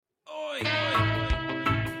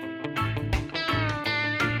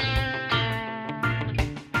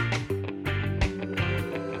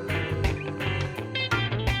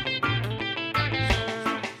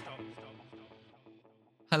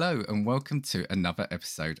Hello and welcome to another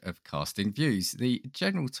episode of Casting Views, the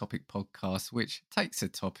general topic podcast which takes a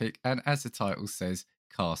topic and, as the title says,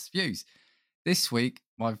 casts views. This week,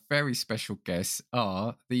 my very special guests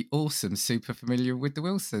are the awesome Super Familiar with the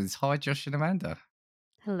Wilsons. Hi, Josh and Amanda.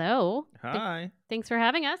 Hello. Hi. Thanks for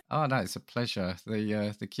having us. Oh no, it's a pleasure.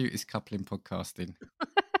 The cutest couple in podcasting.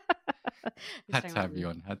 Had to have you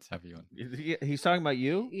on. He's talking about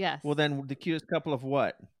you? Yes. Well, then the cutest couple of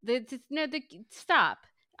what? Stop.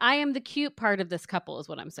 I am the cute part of this couple is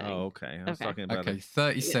what I'm saying. Oh, okay. I was talking about Okay,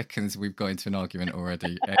 30 seconds. We've got into an argument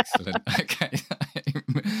already. Excellent. Okay,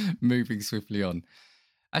 moving swiftly on.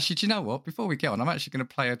 Actually, do you know what? Before we get on, I'm actually going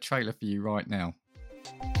to play a trailer for you right now.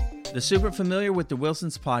 The Super Familiar with the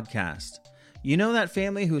Wilsons podcast. You know that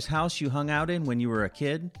family whose house you hung out in when you were a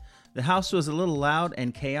kid? The house was a little loud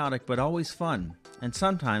and chaotic, but always fun, and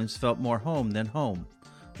sometimes felt more home than home.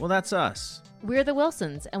 Well, that's us. We're the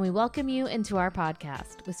Wilsons, and we welcome you into our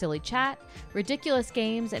podcast with silly chat, ridiculous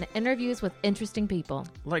games, and interviews with interesting people.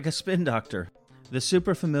 Like a spin doctor. The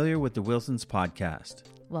Super Familiar with the Wilsons podcast.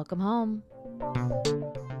 Welcome home.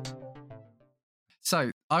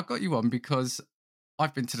 So I've got you on because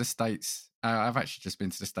I've been to the States. I've actually just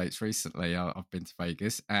been to the States recently. I've been to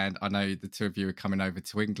Vegas, and I know the two of you are coming over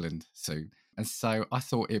to England soon. And so I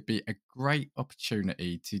thought it'd be a great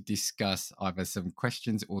opportunity to discuss either some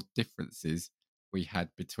questions or differences we had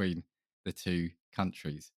between the two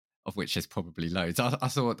countries, of which there's probably loads. I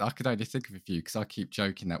thought I could only think of a few because I keep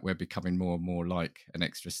joking that we're becoming more and more like an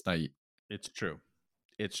extra state. It's true.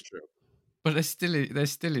 But there's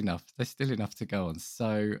still enough. There's still enough to go on.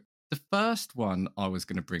 So the first one I was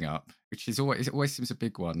going to bring up, which is always seems a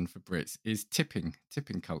big one for Brits, is tipping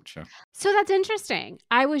culture. So that's interesting.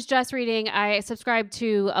 I was just reading, I subscribed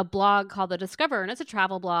to a blog called The Discover, and it's a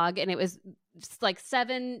travel blog, and it was just like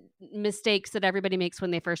 7 mistakes that everybody makes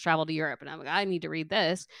when they first travel to Europe. And I'm like, I need to read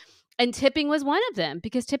this. And tipping was one of them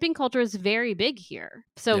because tipping culture is very big here.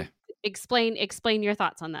 So yeah. Explain your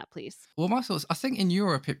thoughts on that, please. Well, my thoughts, I think in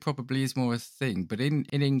Europe it probably is more a thing, but in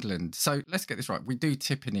England, so let's get this right. We do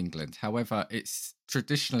tip in England. However, it's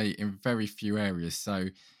traditionally in very few areas. So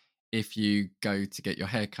if you go to get your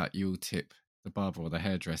hair cut, you'll tip the barber or the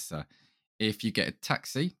hairdresser. If you get a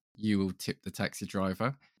taxi, you will tip the taxi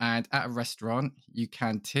driver. And at a restaurant, you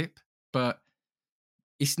can tip, but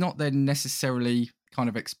it's not then necessarily kind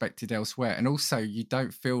of expected elsewhere. And also, you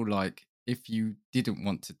don't feel like if you didn't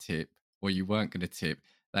want to tip or you weren't going to tip,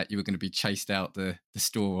 that you were going to be chased out the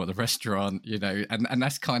store or the restaurant, you know, and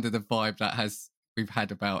that's kind of the vibe that we've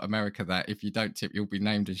had about America, that if you don't tip, you'll be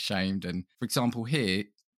named and shamed. And for example, here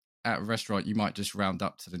at a restaurant, you might just round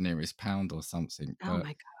up to the nearest pound or something. Oh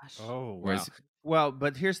my gosh. Oh, wow. Well,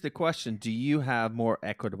 but here's the question. Do you have more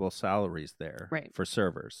equitable salaries there for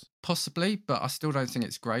servers? Possibly, but I still don't think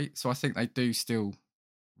it's great. So I think they do still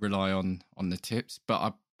rely on the tips,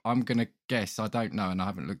 but I'm going to guess, I don't know, and I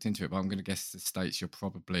haven't looked into it, but I'm going to guess the States, you're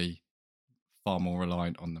probably far more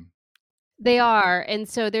reliant on them. They are. And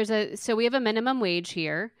so we have a minimum wage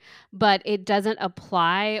here, but it doesn't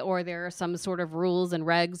apply, or there are some sort of rules and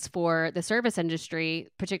regs for the service industry,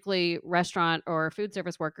 particularly restaurant or food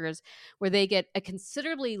service workers, where they get a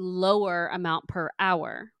considerably lower amount per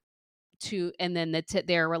hour and then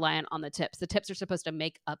they're reliant on the tips. The tips are supposed to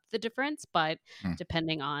make up the difference, but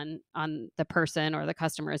depending on the person or the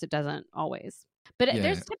customers, it doesn't always. But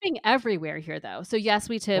there's tipping everywhere here, though. So yes,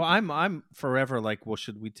 we tip. Well, I'm forever like, well,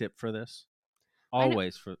 should we tip for this?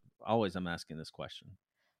 Always I'm asking this question.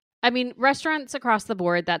 I mean, restaurants across the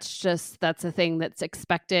board, that's a thing that's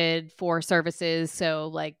expected for services.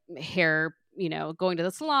 So like hair, going to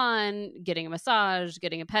the salon, getting a massage,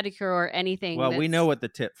 getting a pedicure, or anything. Well, we know what the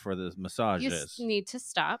tip for the massage is. You need to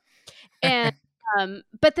stop. And and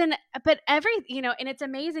it's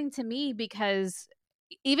amazing to me because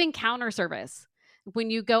even counter service,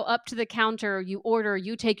 when you go up to the counter, you order,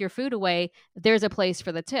 you take your food away, there's a place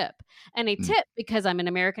for the tip. And a tip, because I'm an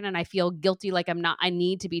American and I feel guilty like I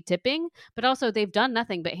need to be tipping, but also they've done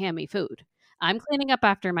nothing but hand me food. I'm cleaning up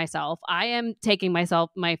after myself. I am taking my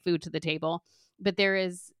food to the table. But do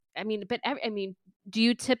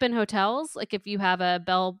you tip in hotels? Like if you have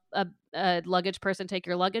a luggage person take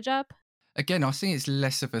your luggage up? Again, I think it's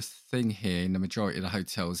less of a thing here in the majority of the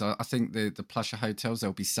hotels. I think the plusher hotels,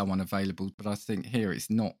 there'll be someone available, but I think here it's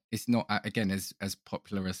not again as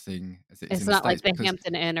popular a thing as it is in the States. It's not like the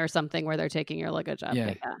Hampton Inn or something where they're taking your luggage up.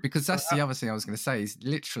 Yeah, because that's the other thing I was going to say is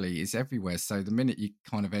literally it's everywhere. So the minute you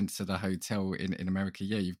kind of enter the hotel in America,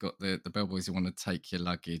 you've got the bellboys who want to take your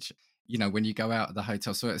luggage. When you go out of the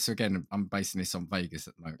hotel, so again, I'm basing this on Vegas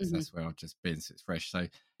at the moment because that's where I've just been, so it's fresh. So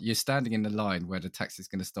you're standing in the line where the taxi's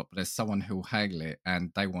going to stop, but there's someone who'll haggle it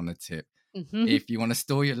and they want a tip. Mhm. if you want to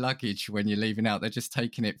store your luggage when you're leaving out, they're just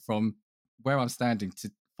taking it from where I'm standing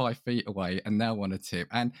to 5 feet away and they'll want a tip.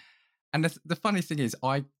 And the funny thing is,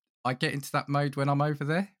 I get into that mode when I'm over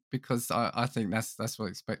there because I think that's what's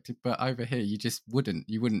expected. But over here, you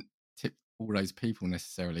wouldn't tip all those people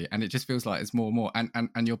necessarily, and it just feels like it's more and more.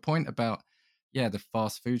 And your point about the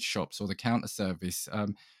fast food shops or the counter service,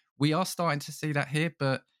 we are starting to see that here.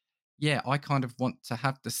 But I kind of want to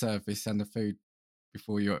have the service and the food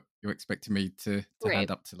before you're expecting me to Right.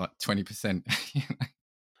 hand up to like 20%.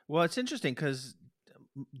 Well, it's interesting because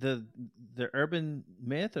the urban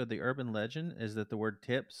myth or the urban legend is that the word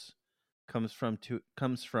tips comes from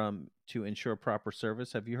to ensure proper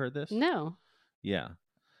service. Have you heard this? No, Yeah.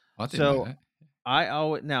 I didn't know So that. I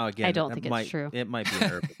always now again I don't think it's true. it might be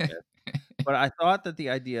an urban myth, but I thought that the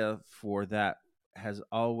idea for that has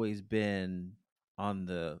always been on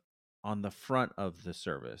the front of the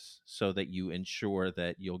service so that you ensure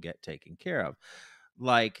that you'll get taken care of.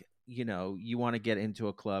 Like, you want to get into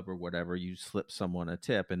a club or whatever, you slip someone a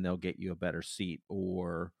tip and they'll get you a better seat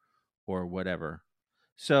or whatever.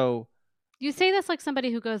 So, You say this like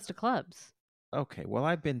somebody who goes to clubs. okay, well,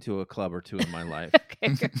 I've been to a club or two in my life.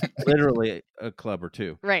 Okay. Literally a club or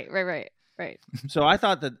two. Right. So I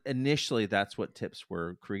thought that initially that's what tips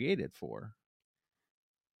were created for.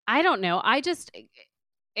 I don't know.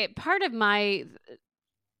 Part of my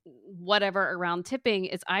whatever around tipping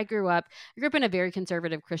is I grew up in a very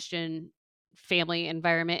conservative Christian family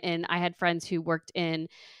environment, and I had friends who worked in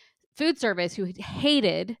food service who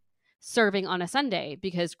hated serving on a Sunday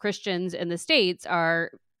because Christians in the States are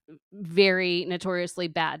very notoriously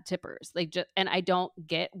bad tippers. And I don't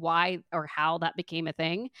get why or how that became a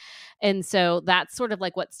thing. And so that's sort of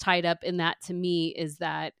like what's tied up in that to me is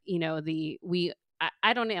that,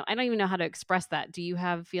 I don't know. I don't even know how to express that. Do you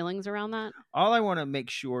have feelings around that? All I want to make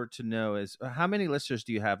sure to know is how many listeners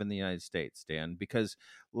do you have in the United States, Dan? Because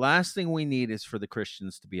last thing we need is for the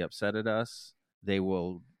Christians to be upset at us. They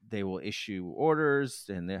will issue orders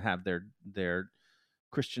and they have their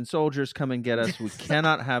Christian soldiers come and get us. We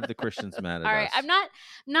cannot have the Christians mad at us. All right. I'm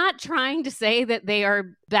not trying to say that they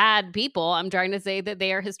are bad people. I'm trying to say that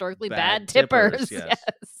they are historically bad tippers. Yes.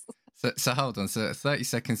 So hold on. So 30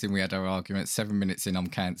 seconds in, we had our argument. 7 minutes in, I'm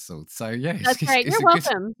cancelled. So yeah, That's right. You're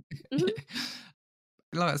welcome.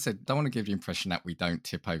 Mm-hmm. Like I said, don't want to give the impression that we don't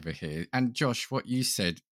tip over here. And Josh, what you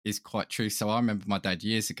said is quite true. So I remember my dad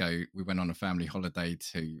years ago, we went on a family holiday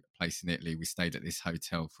to a place in Italy. We stayed at this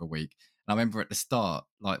hotel for a week. And I remember at the start,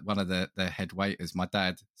 like one of the head waiters, my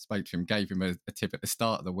dad spoke to him, gave him a tip at the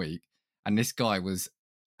start of the week. And this guy was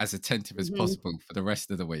as attentive as possible for the rest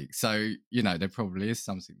of the week. So, there probably is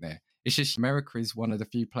something there. It's just America is one of the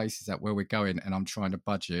few places that where we're going and I'm trying to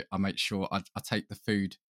budget. I make sure I take the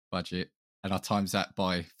food budget and I times that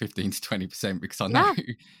by 15 to 20% because I know,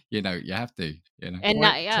 you have to, And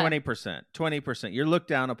 20%. You're looked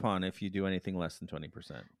down upon if you do anything less than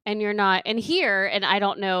 20%. And you're not. And here, and I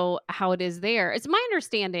don't know how it is there. It's my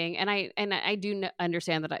understanding, and I do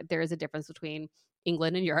understand that there is a difference between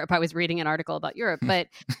England and Europe. I was reading an article about Europe, but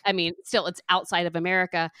I mean, still, it's outside of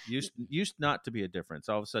America. Used not to be a difference.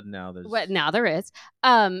 All of a sudden now there's. Well, now there is.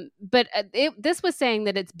 But this was saying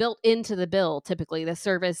that it's built into the bill. Typically, the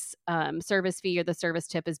service fee or the service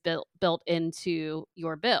tip is built into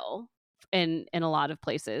your bill in a lot of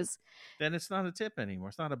places. Then it's not a tip anymore.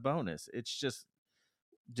 It's not a bonus. It's just.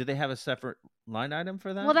 Do they have a separate line item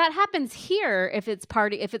for that? Well, that happens here if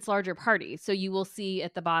it's larger parties. So you will see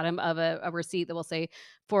at the bottom of a receipt that will say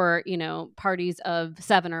for, parties of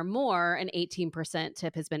 7 or more, an 18%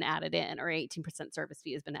 tip has been added in or 18% service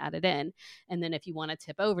fee has been added in. And then if you want to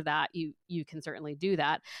tip over that, you can certainly do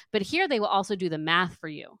that. But here they will also do the math for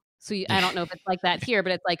you. So I don't know if it's like that here,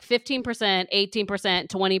 but it's like 15%, 18%,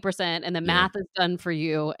 20%, and the math is done for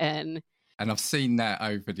you. And I've seen that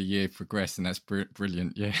over the year progress, and that's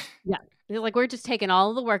brilliant. Yeah. Yeah. Like, we're just taking all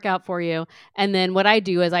of the work out for you. And then what I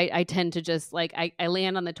do is I tend to just like, I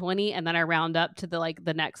land on the 20 and then I round up to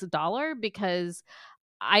the next dollar because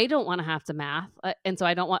I don't want to have to math. And so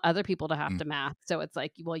I don't want other people to have to math. So it's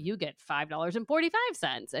like, well, you get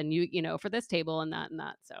 $5.45 and you, for this table and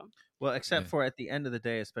that. So, well, except for at the end of the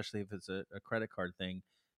day, especially if it's a credit card thing,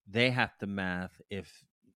 they have to math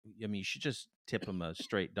you should just tip them a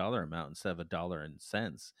straight dollar amount instead of a dollar and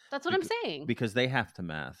cents. That's what I'm saying. Because they have to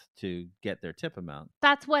math to get their tip amount.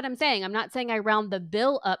 That's what I'm saying. I'm not saying I round the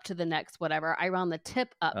bill up to the next whatever. I round the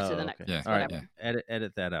tip up to the next whatever. All right.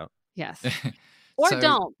 Edit that out. Yes. Or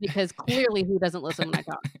don't, because clearly who doesn't listen when I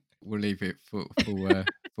talk. We'll leave it for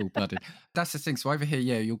Full-blooded. That's the thing. So over here,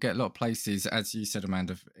 yeah, you'll get a lot of places, as you said,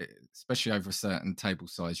 Amanda, especially over a certain table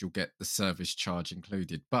size, you'll get the service charge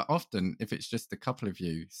included. But often, if it's just a couple of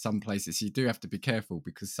you, some places you do have to be careful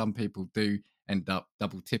because some people do end up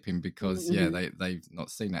double tipping because, they've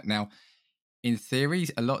not seen that. Now, in theory,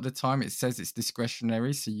 a lot of the time it says it's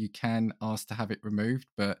discretionary, so you can ask to have it removed,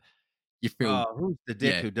 but you feel, Oh, who's the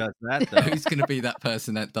dick yeah, who does that, though? who's going to be that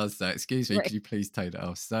person that does that? Excuse me, Right. could you please take it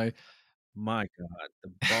off? So, My God,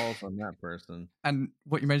 the balls on that person. and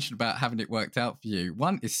what you mentioned about having it worked out for you,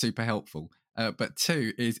 one is super helpful. But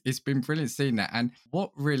two is it's been brilliant seeing that. And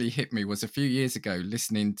what really hit me was a few years ago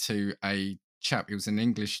listening to a chap. He was an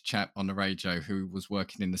English chap on the radio who was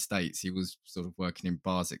working in the States. He was sort of working in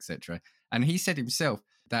bars, etc. And he said himself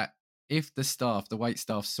that if the wait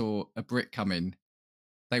staff saw a Brit come in,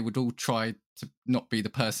 they would all try to not be the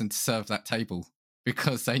person to serve that table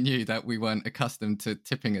because they knew that we weren't accustomed to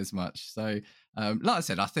tipping as much. So, like I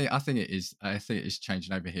said, I think it is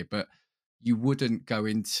changing over here. But you wouldn't go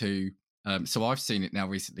into. So I've seen it now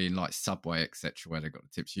recently in like Subway, etc., where they've got the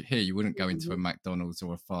tips. Here, you wouldn't go into a McDonald's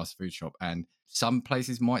or a fast food shop, and some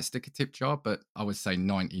places might stick a tip jar, but I would say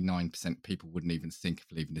 99% of people wouldn't even think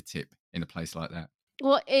of leaving a tip in a place like that.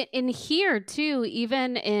 Well, in here too,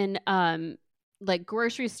 even in like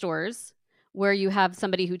grocery stores where you have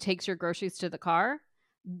somebody who takes your groceries to the car,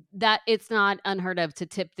 that it's not unheard of to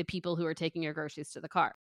tip the people who are taking your groceries to the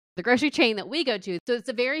car. The grocery chain that we go to, so it's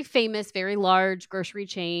a very famous, very large grocery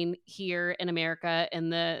chain here in America, in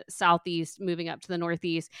the Southeast, moving up to the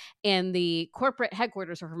Northeast, and the corporate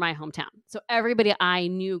headquarters are from my hometown. So everybody I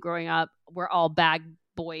knew growing up were all bag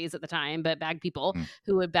boys at the time, but bag people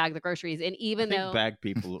who would bag the groceries. And even though bag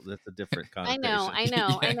people, that's a different I connotation.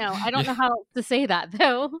 know. Yeah. I don't know how to say that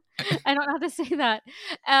though. I don't know how to say that.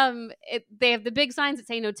 They have the big signs that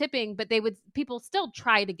say no tipping, but people still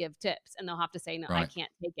try to give tips, and they'll have to say no, I Right.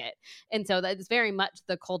 can't take it. And so that's very much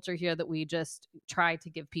the culture here that we just try to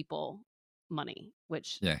give people money,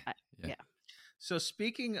 which Yeah. So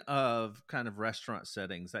speaking of kind of restaurant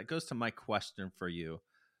settings, that goes to my question for you.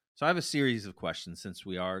 So I have a series of questions since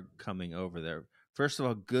we are coming over there. First of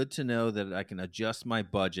all, good to know that I can adjust my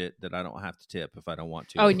budget, that I don't have to tip if I don't want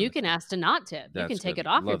to. Oh, and you can ask to not tip. You can take it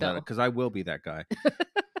off your bill. Because I will be that guy.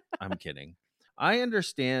 I'm kidding. I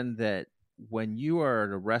understand that when you are at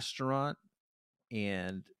a restaurant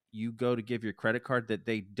and you go to give your credit card, that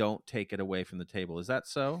they don't take it away from the table. Is that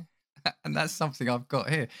so? And that's something I've got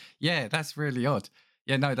here. Yeah, that's really odd.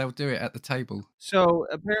 Yeah, no, they'll do it at the table. So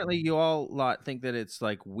apparently you all lot think that it's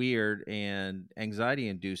like weird and anxiety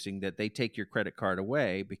inducing that they take your credit card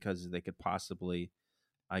away because they could possibly,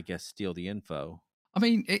 I guess, steal the info. I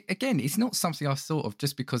mean, again, it's not something I thought of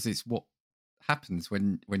just because it's what happens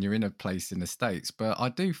when you're in a place in the States. But I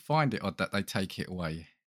do find it odd that they take it away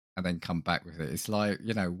and then come back with it. It's like,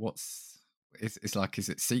 it's like, is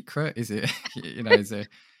it secret? Is it, is it?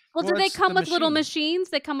 Well, do they it's come the with little machine. machines?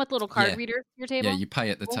 They come with little card Yeah. readers at your table? Yeah, you pay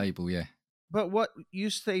at the table, yeah. But what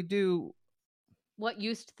used they do? What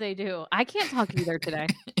used they do? I can't talk either today.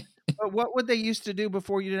 But what would they used to do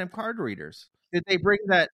before you didn't have card readers? Did they bring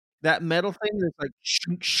that metal thing that's like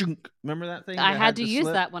shunk shunk? Remember that thing? I that had to the use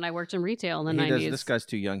slip? that when I worked in retail in the He 90s. does. This guy's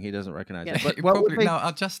too young. He doesn't recognize Yeah. it. But what would they? No,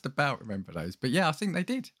 I just about remember those. But yeah, I think they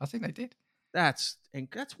did. That's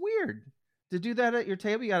weird. To do that at your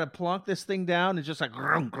table, you got to plonk this thing down and just like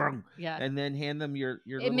grung, grung, Yeah. and then hand them your.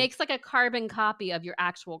 It makes like a carbon copy of your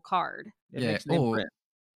actual card. It Yeah, makes an imprint.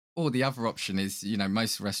 or the other option is,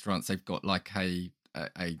 most restaurants, they've got like a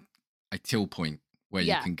till point where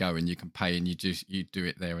you can go and you can pay and you do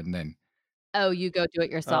it there and then. Oh, you go do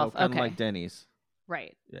it yourself. Kind of Okay. like Denny's.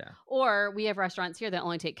 Right. Yeah. Or we have restaurants here that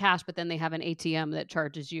only take cash, but then they have an ATM that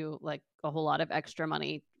charges you like a whole lot of extra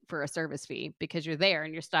money for a service fee because you're there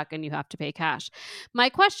and you're stuck and you have to pay cash. My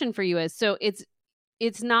question for you is, so it's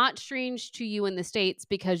not strange to you in the States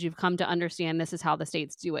because you've come to understand this is how the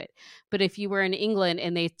States do it. But if you were in England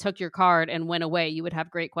and they took your card and went away, you would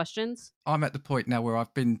have great questions? I'm at the point now where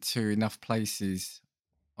I've been to enough places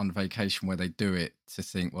on vacation where they do it to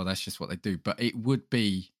think, well, that's just what they do. But it would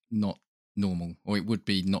be not normal, or it would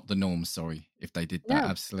be not the norm, sorry, if they did that. No.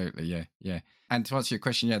 Absolutely, yeah. And to answer your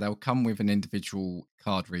question, yeah, they'll come with an individual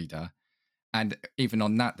card reader. And even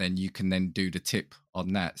on that, then you can then do the tip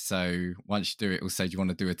on that. So once you do it, it'll say, do you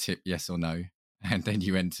want to do a tip, yes or no? And then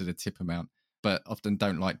you enter the tip amount. But often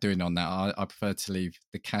don't like doing on that. I prefer to leave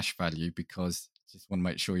the cash value because I just want to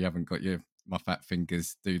make sure you haven't got my fat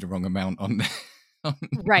fingers do the wrong amount on there. on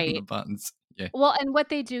the Right. buttons. Yeah, Well, and what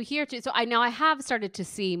they do here too, so I have started to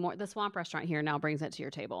see more. The Swamp restaurant here now brings it to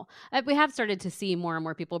your table. We have started to see more and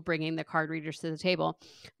more people bringing the card readers to the table,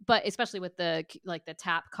 but especially with like the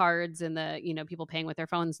tap cards and the, people paying with their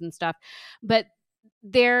phones and stuff. But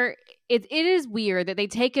there, it is weird that they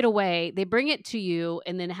take it away, they bring it to you,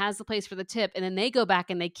 and then it has the place for the tip, and then they go back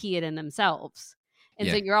and they key it in themselves. And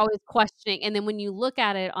so yeah, you're always questioning. And then when you look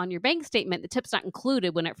at it on your bank statement, the tip's not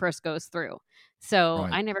included when it first goes through. So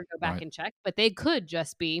right, I never go back right. and check, but they could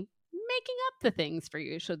just be making up the things for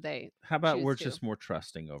you should they How about we're choose to. just more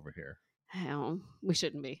trusting over here? Hell, we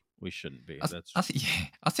shouldn't be. We shouldn't be. I think yeah,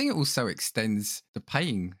 I think it also extends the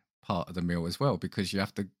paying part of the meal as well, because you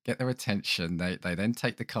have to get their attention. They then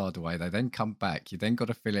take the card away. They then come back. You then got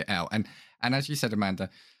to fill it out. And as you said, Amanda,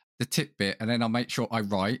 the tip bit, and then I'll make sure I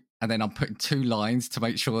write, and then I'm putting 2 lines to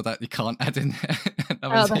make sure that you can't add in another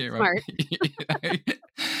Oh, that's zero. smart. You know?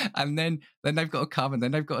 And then they've got to come, and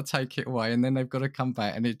then they've got to take it away, and then they've got to come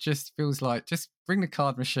back, and it just feels like, just bring the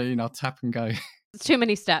card machine. I'll tap and go. It's too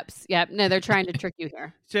many steps. Yep. No, they're trying to trick you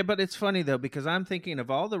here. Yeah, but it's funny though, because I'm thinking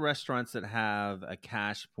of all the restaurants that have a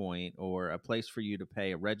cash point or a place for you to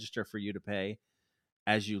pay, a register for you to pay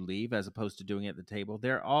as you leave, as opposed to doing it at the table.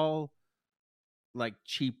 They're all like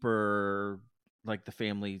cheaper, like the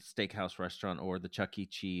family steakhouse restaurant or the Chuck E.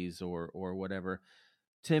 Cheese or whatever.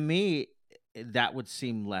 To me, that would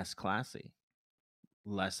seem less classy,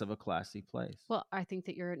 less of a classy place. Well, I think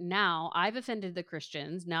that I've offended the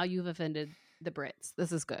Christians. Now you've offended the Brits.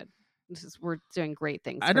 This is good. We're doing great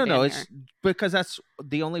things. I for don't know. Dan It's here. because that's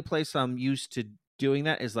the only place I'm used to doing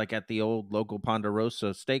that is like at the old local Ponderosa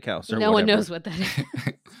Steakhouse or No one whatever. knows what that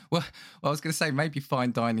is. Well, I was going to say maybe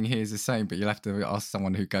fine dining here is the same, but you'll have to ask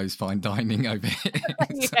someone who goes fine dining over here.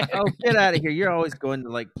 So- Oh, get out of here! You're always going to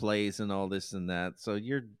like plays and all this and that. So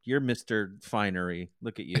you're Mr. Finery.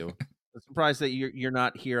 Look at you. I'm surprised that you're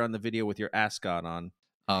not here on the video with your ascot on.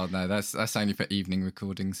 Oh no, that's only for evening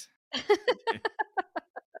recordings.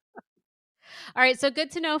 All right, so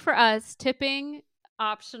good to know for us. Tipping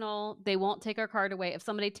optional. They won't take our card away. If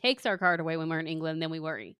somebody takes our card away when we're in England, then we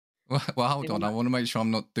worry. Well, hold They will on. I not. want to make sure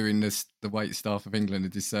I'm not doing the wait staff of England a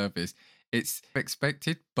disservice. It's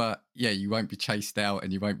expected, but yeah, you won't be chased out,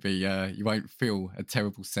 and you won't feel a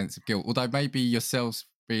terrible sense of guilt. Although maybe yourselves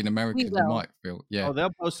being American, you will. might feel, yeah. Oh,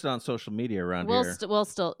 they'll post it on social media around We'll here. we'll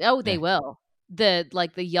still. Oh, they Yeah. will.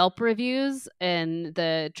 The Yelp reviews and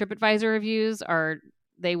the TripAdvisor reviews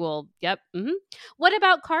they will. Yep. What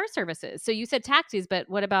about car services? So you said taxis, but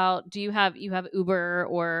what about, do you have Uber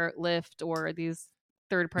or Lyft or these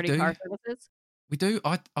third-party do. car services? We do.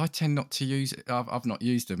 I tend not to use it. I've not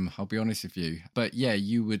used them, I'll be honest with you. But yeah,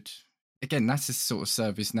 you would. Again, that's the sort of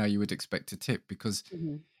service now you would expect to tip, because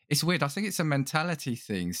it's weird. I think it's a mentality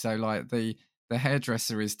thing. So like the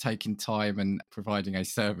hairdresser is taking time and providing a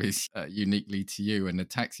service uniquely to you, and the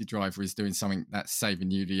taxi driver is doing something that's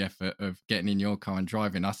saving you the effort of getting in your car and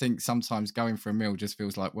driving. I think sometimes going for a meal just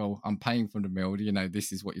feels like, well, I'm paying for the meal.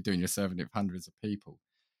 This is what you're doing. You're serving it for hundreds of people.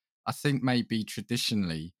 I think maybe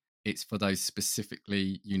traditionally it's for those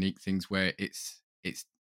specifically unique things where it's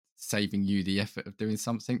saving you the effort of doing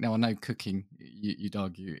something. Now I know cooking, you'd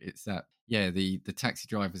argue it's that, yeah, the taxi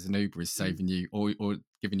drivers and Uber is saving you, or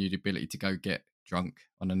giving you the ability to go get drunk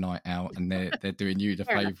on a night out, and they're doing you the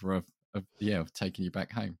Fair enough. favor of taking you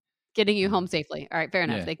back home. Getting you home safely. All right, fair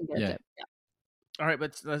enough. Yeah, They can get a yeah. tip. Yeah. All right,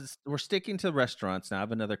 but we're sticking to restaurants now. I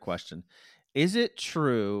have another question. Is it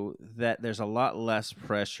true that there's a lot less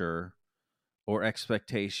pressure or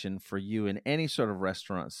expectation for you in any sort of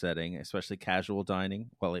restaurant setting, especially casual dining?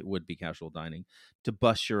 Well, it would be casual dining, to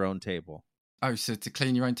bus your own table. Oh, so to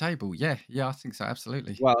clean your own table? Yeah, I think so.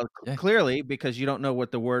 Absolutely. Well, Yeah. clearly, because you don't know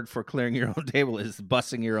what the word for clearing your own table is,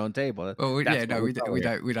 bussing your own table. Well, That's yeah, what no, we're we calling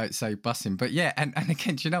it. don't say bussing, but yeah, and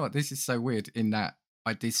again, do you know what? This is so weird in that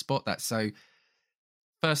I did spot that. So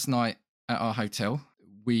first night at our hotel,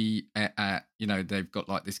 we they've got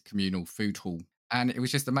like this communal food hall, and it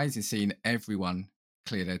was just amazing seeing everyone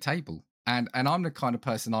clear their table. And I'm the kind of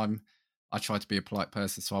person, I try to be a polite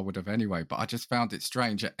person, so I would have anyway, but I just found it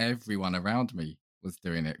strange that everyone around me was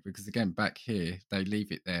doing it, because again, back here they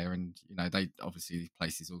leave it there, and they obviously, these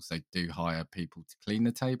places also do hire people to clean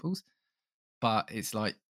the tables, but it's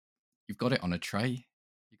like, you've got it on a tray,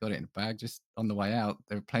 you got it in a bag, just on the way out.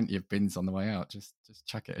 There are plenty of bins on the way out. Just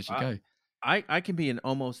chuck it as you go. I can be in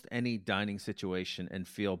almost any dining situation and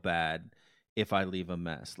feel bad if I leave a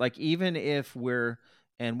mess. Like even if we've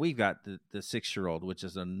got the 6-year-old, which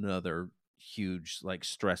is another huge like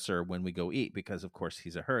stressor when we go eat, because of course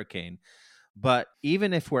he's a hurricane. But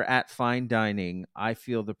even if we're at fine dining, I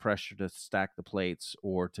feel the pressure to stack the plates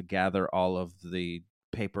or to gather all of the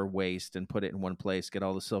paper waste and put it in one place, get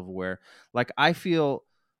all the silverware. Like I feel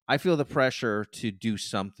the pressure to do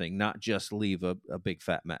something, not just leave a big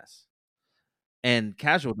fat mess. And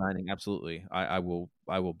casual dining, absolutely, I will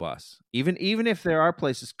bus. Even if there are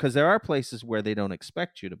places, because there are places where they don't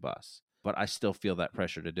expect you to bus, but I still feel that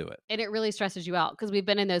pressure to do it. And it really stresses you out because we've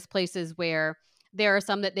been in those places where there are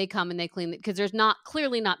some that they come and they clean because there's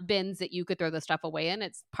clearly not bins that you could throw the stuff away in.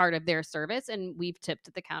 It's part of their service, and we've tipped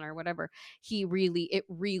at the counter or whatever. It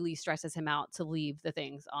really stresses him out to leave the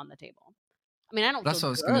things on the table. I mean, I don't That's feel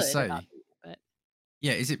what I was going to good about say. it, but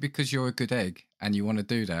Yeah, is it because you're a good egg and you want to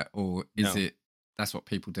do that, or is No. it that's what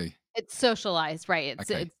people do? it's socialized, right?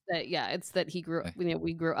 Okay. It's that he grew. Okay.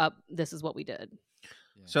 We grew up. This is what we did.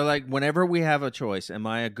 Yeah. So like whenever we have a choice, am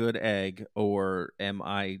I a good egg or am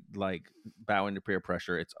I like bowing to peer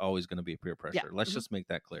pressure? It's always going to be peer pressure. Let's just make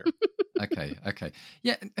that clear. Okay.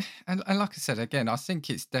 Yeah, and like I said again, I think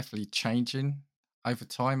it's definitely changing over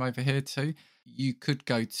time over here too. You could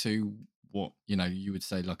go to what you would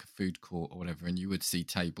say like a food court or whatever, and you would see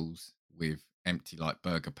tables with empty like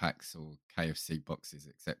burger packs or KFC boxes,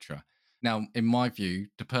 etc. Now, in my view,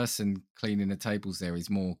 the person cleaning the tables there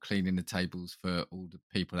is more cleaning the tables for all the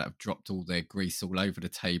people that have dropped all their grease all over the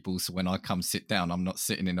table. So when I come sit down, I'm not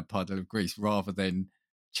sitting in a puddle of grease, rather than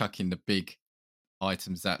chucking the big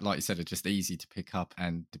items that, like you said, are just easy to pick up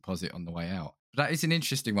and deposit on the way out. But that is an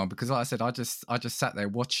interesting one because, like I said, I just sat there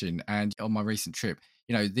watching, and on my recent trip,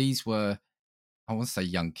 these were, I want to say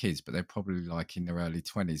young kids, but they're probably like in their early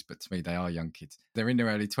 20s. But to me, they are young kids. They're in their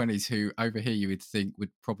early 20s who over here you would think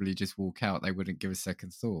would probably just walk out. They wouldn't give a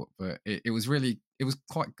second thought. But it was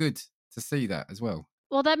quite good to see that as well.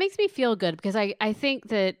 Well, that makes me feel good because I think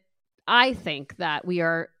that we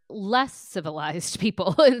are less civilized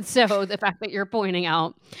people, and so the fact that you're pointing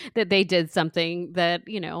out that they did something that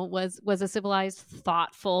was a civilized,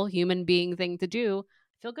 thoughtful human being thing to do,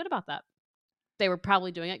 I feel good about that. They were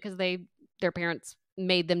probably doing it because their parents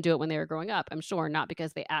made them do it when they were growing up. I'm sure, not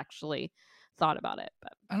because they actually thought about it.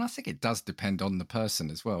 But And I think it does depend on the person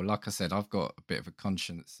as well. Like I said, I've got a bit of a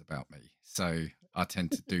conscience about me, so I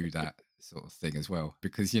tend to do that sort of thing as well,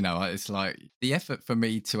 because it's like the effort for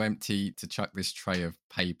me to chuck this tray of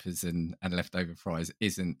papers and leftover fries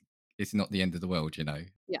it's not the end of the world.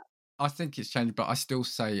 Yeah. I think it's changed, but I still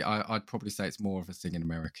say I'd probably say it's more of a thing in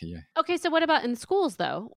America. Yeah. Okay, so what about in schools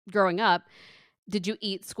though? Growing up, did you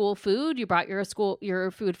eat school food? You brought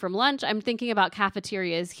your food from lunch? I'm thinking about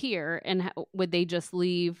cafeterias here, and would they just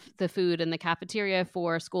leave the food in the cafeteria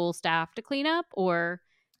for school staff to clean up, or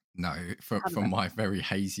No, from my very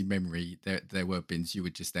hazy memory, there were bins. You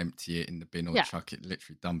would just empty it in the bin or Yeah. chuck it,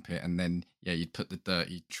 literally dump it, and then you'd put the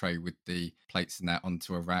dirty tray with the plates and that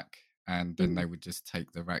onto a rack, and then they would just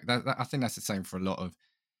take the rack. I think that's the same for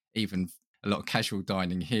even a lot of casual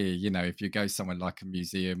dining here. If you go somewhere like a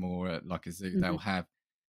museum or like a zoo, they'll have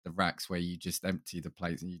the racks where you just empty the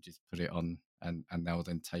plates and you just put it on, and they'll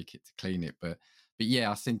then take it to clean it. But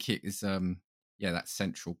yeah, I think it is that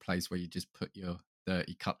central place where you just put your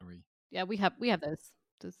dirty cutlery. Yeah, we have those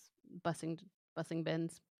busing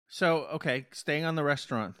bins. So, okay, staying on the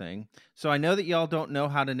restaurant thing. So I know that y'all don't know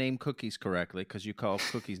how to name cookies correctly because you call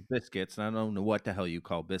cookies biscuits, and I don't know what the hell you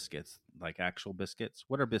call biscuits, like actual biscuits.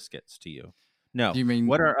 What are biscuits to you? No. Do you mean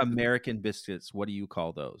what are American biscuits? What do you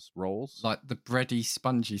call those? Rolls? like the bready,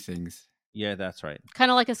 spongy things? Yeah, that's right.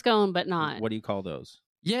 Kind of like a scone, but not. What do you call those?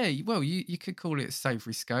 Yeah, well, you could call it a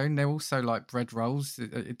savoury scone. They're also like bread rolls.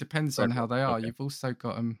 It depends on Bread how rolls, they are. okay. You've also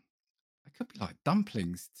got them. They could be like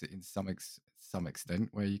dumplings in some extent,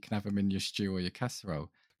 where you can have them in your stew or your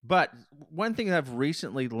casserole. But one thing that I've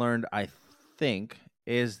recently learned, I think,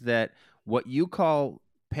 is that what you call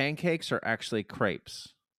pancakes are actually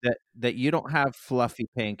crepes. That you don't have fluffy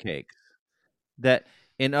pancakes. That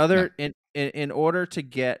in other in order to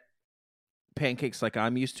get pancakes like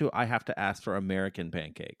I'm used to, I have to ask for American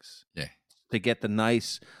pancakes. Yeah. To get the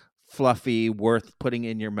nice, fluffy, worth putting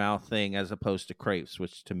in your mouth thing, as opposed to crepes,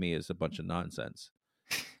 which to me is a bunch of nonsense.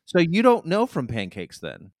 So you don't know from pancakes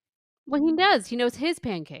then? Well, he does. He knows his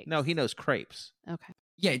pancakes. No, he knows crepes. Okay.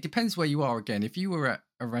 Yeah, it depends where you are. Again, if you were at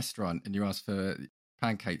a restaurant and you ask for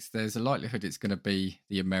pancakes, there's a likelihood it's going to be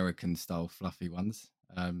the American style fluffy ones.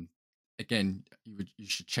 Again, you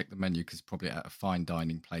should check the menu because probably at a fine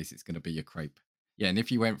dining place it's going to be your crepe. Yeah, and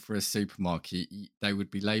if you went for a supermarket, they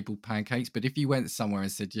would be labeled pancakes. But if you went somewhere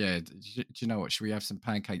and said, "Yeah, do you know what? Should we have some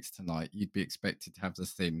pancakes tonight?" You'd be expected to have the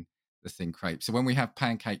thin crepe. So when we have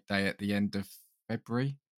Pancake Day at the end of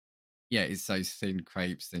February, yeah, it's those thin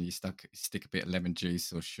crepes. Then you stick a bit of lemon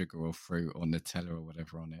juice or sugar or fruit or Nutella or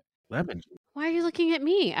whatever on it. Lemon juice. Why are you looking at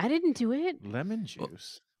me? I didn't do it. Lemon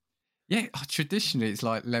juice. Yeah, traditionally it's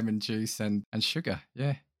like lemon juice and sugar.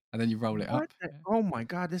 Yeah, and then you roll it What? up. Yeah. Oh my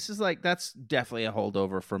God, this is like that's definitely a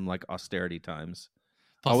holdover from like austerity times.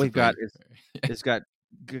 All we've got Possibly.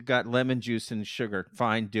 is got lemon juice and sugar.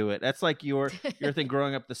 Fine, do it. That's like your thing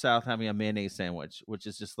growing up the South having a mayonnaise sandwich, which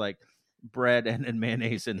is just like bread and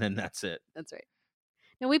mayonnaise, and then that's it. That's right.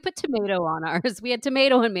 No, we put tomato on ours. We had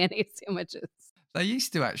tomato and mayonnaise sandwiches. They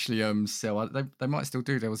used to actually sell. They might still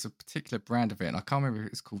do. There was a particular brand of it, and I can't remember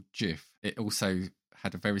if it's called Jif. It also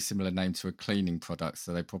had a very similar name to a cleaning product,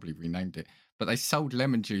 so they probably renamed it. But they sold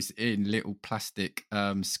lemon juice in little plastic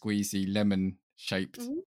squeezy lemon shaped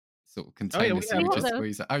sort of Oh yeah, we containers. So have you have just those.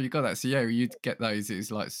 squeeze it. Oh, you got that. So yeah, you'd get those. It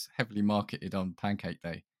was like heavily marketed on Pancake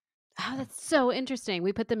Day. Oh, that's so interesting.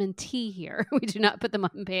 We put them in tea here. We do not put them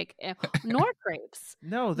on pancake nor crepes.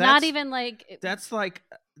 No, Not that's even like that's like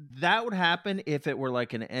that would happen if it were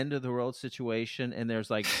like an end of the world situation and there's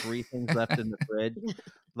like 3 things left in the fridge.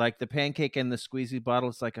 Like the pancake and the squeezy bottle.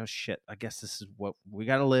 It's like, oh shit, I guess this is what we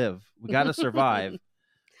gotta live. We gotta survive.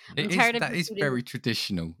 I'm tired of That just is eating. very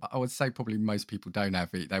traditional. I would say probably most people don't have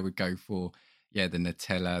it. They would go for the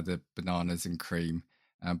Nutella, the bananas and cream,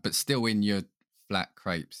 but still in your flat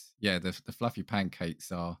crepes. Yeah, the fluffy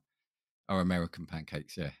pancakes are American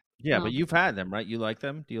pancakes. Yeah. Yeah, Oh. but you've had them, right? You like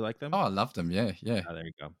them? Do you like them? Oh, I love them. Yeah, yeah. Oh, there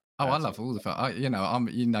you go. Oh, I That's love what- all the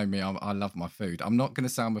food. You know me. I love my food. I'm not going to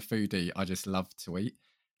say I'm a foodie. I just love to eat.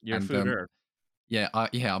 You're a And fooder.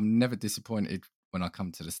 I'm never disappointed when I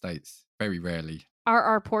come to the States. Very rarely. Are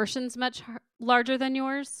our portions much larger than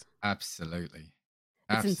yours? Absolutely.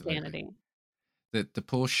 It's Absolutely. insanity. The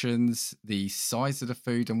portions, the size of the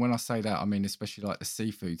food, and when I say that, I mean especially like the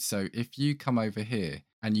seafood. So if you come over here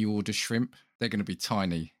and you order shrimp, they're going to be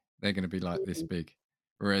tiny. They're going to be like this big.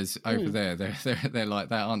 Whereas over there, they're like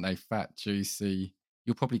that, aren't they? Fat, juicy.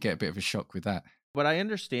 You'll probably get a bit of a shock with that. But I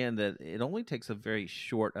understand that it only takes a very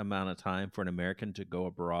short amount of time for an American to go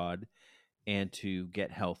abroad and to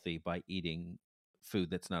get healthy by eating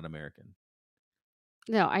food that's not American.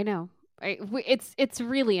 No, I know. It's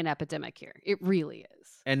really an epidemic here. It really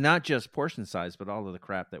is. And not just portion size, but all of the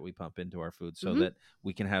crap that we pump into our food so that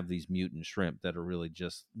we can have these mutant shrimp that are really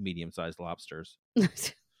just medium-sized lobsters.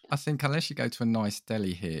 I think unless you go to a nice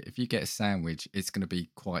deli here, if you get a sandwich, it's going to be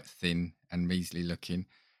quite thin and measly looking.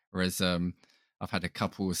 Whereas I've had a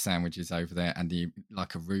couple of sandwiches over there, and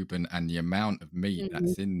like a Reuben, and the amount of meat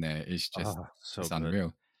that's in there is just so it's good.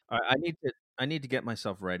 unreal. I need to get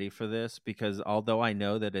myself ready for this because although I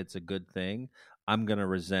know that it's a good thing, I'm gonna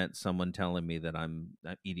resent someone telling me that I'm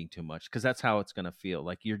eating too much because that's how it's gonna feel.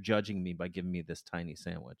 Like you're judging me by giving me this tiny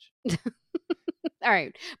sandwich. All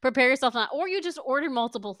right, prepare yourself not, or you just order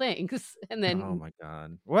multiple things and then. Oh my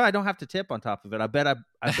god! Well, I don't have to tip on top of it. I bet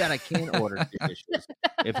I can order 2 dishes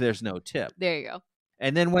if there's no tip. There you go.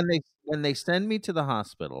 And then when they send me to the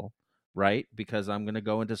hospital, right? Because I'm going to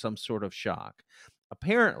go into some sort of shock.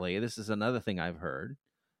 Apparently, this is another thing I've heard,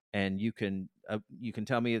 and you can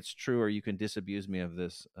tell me it's true or you can disabuse me of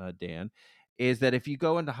this, Dan. Is that if you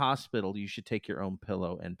go into hospital, you should take your own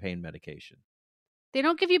pillow and pain medication. They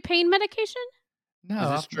don't give you pain medication?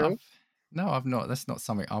 No, Is this true? I've not. That's not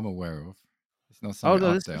something I'm aware of. It's not Oh something no,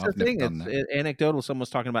 I've this done. is I've the never thing. done that. It's anecdotal. Someone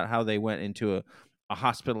was talking about how they went into a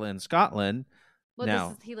hospital in Scotland. Well,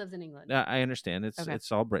 Now, he lives in England. I understand. Okay.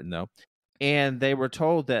 It's all Britain though. And they were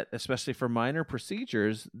told that, especially for minor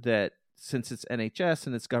procedures, that since it's NHS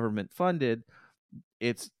and it's government funded,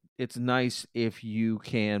 it's nice if you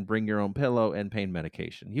can bring your own pillow and pain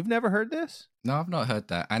medication. You've never heard this? No, I've not heard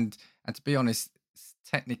that. And to be honest,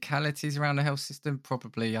 technicalities around the health system,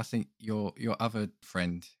 probably I think your other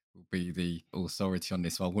friend will be the authority on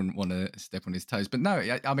this. So I wouldn't want to step on his toes. But no,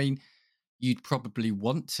 I mean, you'd probably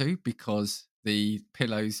want to because the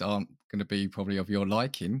pillows aren't going to be probably of your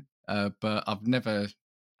liking. But I've never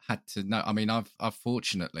had to know. I mean, I've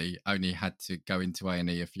fortunately only had to go into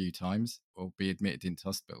A&E a few times or be admitted into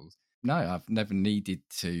hospitals. No, I've never needed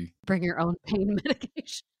to Bring your own pain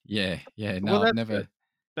medication. Yeah. No, Well, I've that's never. good.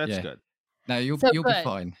 That's Yeah. good. No, you'll So be good.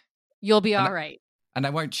 fine, You'll be And all right. and they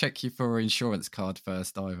won't check you for an insurance card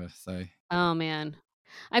first either. So Oh man,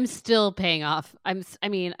 I'm still paying off. I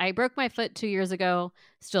mean, I broke my foot 2 years ago.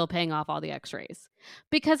 Still paying off all the X-rays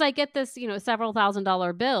because I get this, several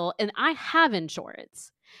 $1,000 bill, and I have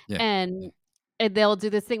insurance, yeah, and they'll do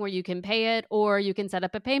this thing where you can pay it, or you can set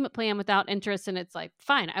up a payment plan without interest, and it's like,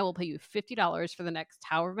 fine, I will pay you $50 for the next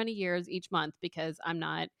however many years each month because I'm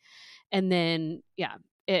not. And then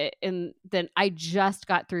and then I just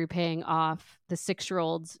got through paying off the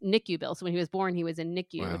 6-year-old's NICU bill. So when he was born, he was in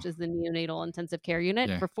NICU, Wow. which is the neonatal intensive care unit,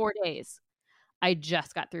 Yeah. for 4 days. I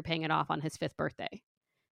just got through paying it off on his 5th birthday.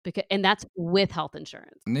 and that's with health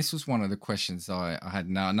insurance. And this was one of the questions I had.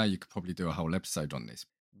 Now, I know you could probably do a whole episode on this.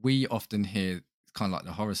 We often hear kind of like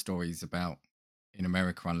the horror stories about in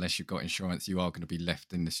America, unless you've got insurance, you are going to be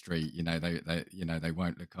left in the street. They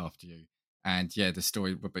won't look after you. And yeah, the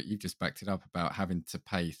story, but you've just backed it up about having to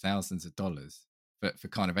pay thousands of dollars for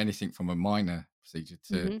kind of anything from a minor procedure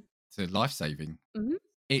to life saving. Mm-hmm.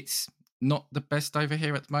 It's not the best over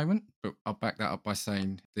here at the moment, but I'll back that up by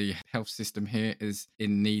saying the health system here is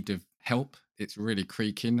in need of help. It's really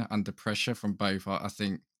creaking under pressure from both, I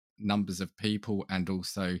think, numbers of people and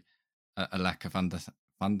also a lack of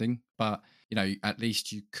underfunding. But, at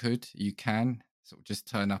least you can sort of just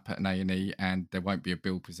turn up at an A&E and there won't be a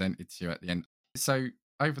bill presented to you at the end. So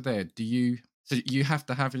over there, so you have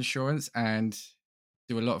to have insurance, and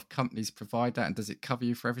do a lot of companies provide that, and does it cover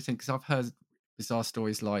you for everything? Because I've heard bizarre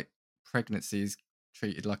stories like pregnancy is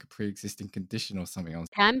treated like a pre-existing condition or something else.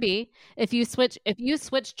 Can be. If you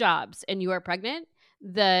switch jobs and you are pregnant,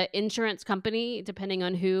 the insurance company, depending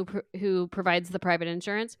on who provides the private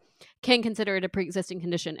insurance, can consider it a pre-existing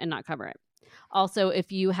condition and not cover it. Also,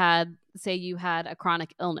 if you had a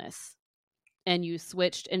chronic illness and you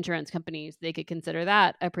switched insurance companies, they could consider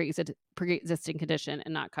that a pre-existing condition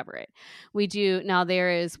and not cover it. Now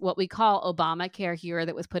there is what we call Obamacare here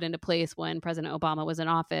that was put into place when President Obama was in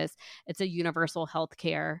office. It's a universal health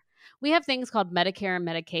care. We have things called Medicare and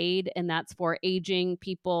Medicaid, and that's for aging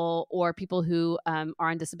people or people who are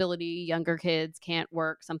on disability, younger kids, can't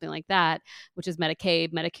work, something like that, which is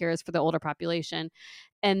Medicaid. Medicare is for the older population.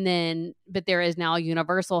 But there is now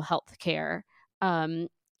universal health care.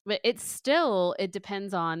 But it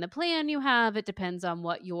depends on the plan you have. It depends on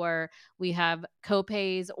we have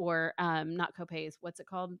copays or not copays. What's it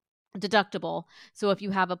called? Deductible. So if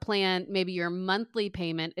you have a plan, maybe your monthly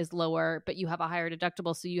payment is lower, but you have a higher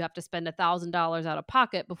deductible. So you have to spend $1,000 out of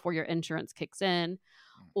pocket before your insurance kicks in.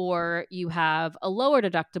 Or you have a lower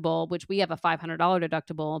deductible, which we have a $500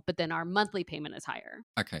 deductible, but then our monthly payment is higher.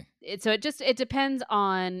 Okay. So it depends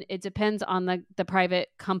on the private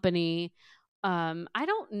company. I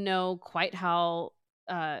don't know quite how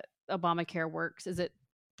Obamacare works. Is it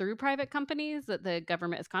through private companies that the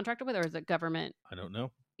government is contracted with, or is it government? I don't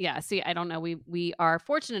know. Yeah, see, I don't know. We are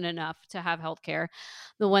fortunate enough to have healthcare.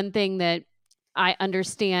 The one thing that I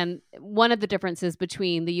understand, one of the differences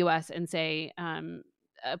between the U.S. and say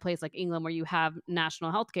a place like England where you have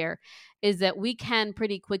national healthcare is that we can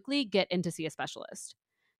pretty quickly get in to see a specialist.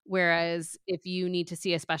 Whereas if you need to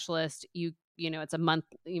see a specialist, it's a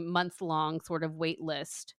months long sort of wait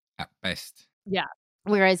list At best. Yeah.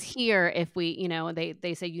 Whereas here, if we,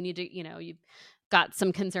 they say you need to, you've got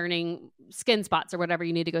some concerning skin spots or whatever,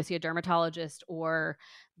 you need to go see a dermatologist, or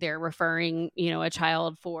they're referring, a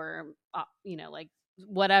child for, like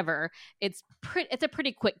whatever. It's a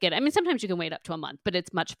pretty quick get. I mean, sometimes you can wait up to a month, but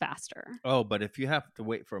it's much faster. Oh, but if you have to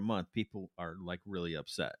wait for a month, people are like really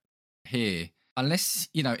upset. Here, unless,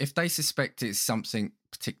 if they suspect it's something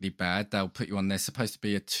particularly bad, they'll put you on. There's supposed to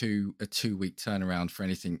be a 2-week turnaround for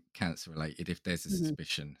anything cancer related if there's a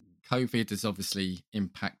suspicion. COVID has obviously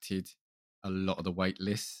impacted a lot of the wait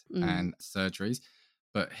lists and surgeries.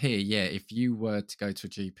 But here, yeah, if you were to go to a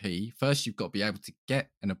GP, first you've got to be able to get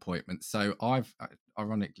an appointment. So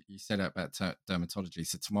ironically, you said about dermatology.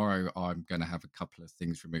 So tomorrow I'm going to have a couple of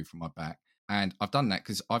things removed from my back. And I've done that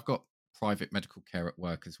because I've got private medical care at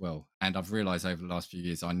work as well. And I've realized over the last few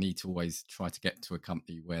years, I need to always try to get to a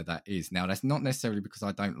company where that is. Now, that's not necessarily because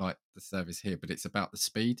I don't like the service here, but it's about the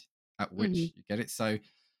speed at which you get it. So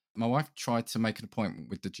my wife tried to make an appointment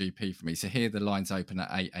with the GP for me. So here the line's open at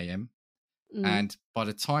 8 a.m. And by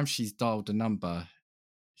the time she's dialed the number,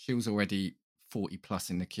 she was already 40 plus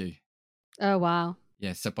in the queue. Oh, wow.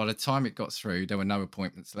 Yeah, so by the time it got through, there were no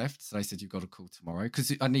appointments left. So they said, you've got to call tomorrow.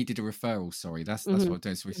 Because I needed a referral, sorry. That's what I'm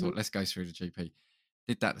doing. So we thought, let's go through the GP.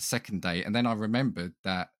 Did that the second day. And then I remembered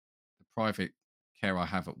that the private care I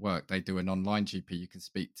have at work, they do an online GP you can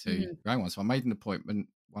speak to your own one. So I made an appointment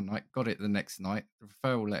one night, got it the next night. The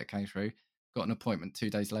referral letter came through, got an appointment 2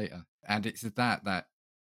 days later. And it's that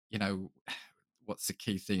what's the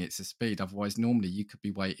key thing? It's the speed. Otherwise, normally you could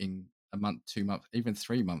be waiting a month, 2 months, even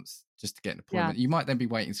 3 months just to get an appointment. You might then be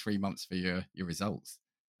waiting 3 months for your results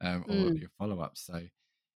or your follow-up. So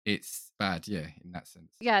it's bad, in that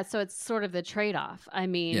sense. Yeah, so it's sort of the trade-off. I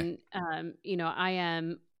mean, I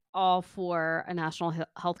am all for a national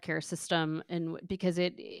healthcare system, and because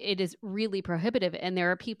it is really prohibitive, and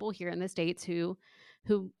there are people here in the States who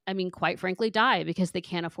I mean, quite frankly, die because they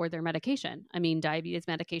can't afford their medication. I mean, diabetes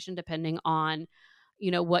medication, depending on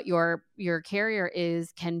what your carrier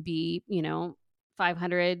is, can be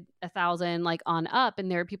 500, 1,000, like on up, and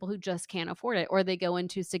there are people who just can't afford it, or they go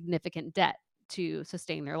into significant debt to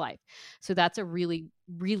sustain their life. So that's a really,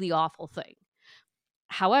 really awful thing.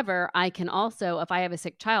 However, I can also, if I have a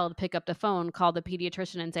sick child, pick up the phone, call the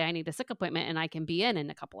pediatrician and say, I need a sick appointment, and I can be in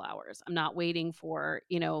a couple hours. I'm not waiting for,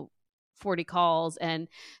 40 calls. And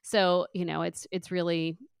so, it's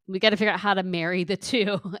really, we got to figure out how to marry the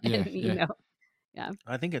two. Yeah, And, yeah. yeah,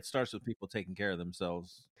 I think it starts with people taking care of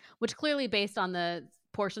themselves. which clearly, based on the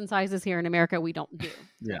portion sizes here in America, we don't do.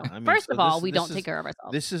 Yeah, So, I mean, first so of all, this- we this don't is- take care of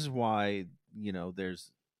ourselves. This is why,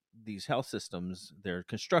 there's these health systems, they're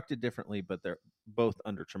constructed differently, but they're both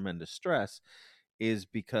under tremendous stress, is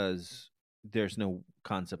because there's no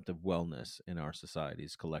concept of wellness in our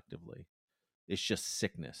societies collectively. It's just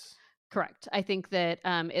sickness. Correct. I think that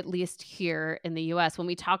at least here in the US, when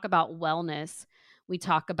we talk about wellness, we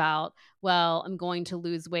talk about, well, I'm going to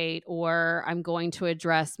lose weight, or I'm going to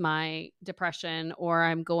address my depression, or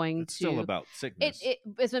I'm going It's to. still about sickness.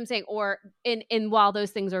 It's what I'm saying. Or in while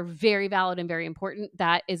those things are very valid and very important,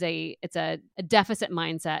 that is it's a deficit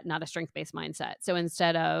mindset, not a strength-based mindset. So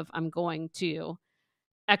instead of I'm going to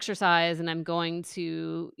exercise and I'm going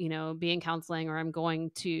to, be in counseling, or I'm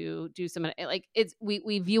going to do some, like, it's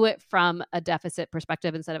we view it from a deficit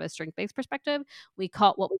perspective instead of a strength-based perspective. What we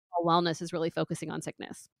call wellness is really focusing on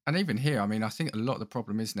sickness. And even here, I mean, I think a lot of the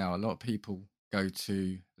problem is now a lot of people go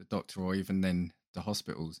to the doctor or even then the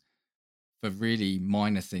hospitals for really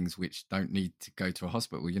minor things which don't need to go to a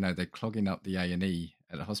hospital. They're clogging up the A&E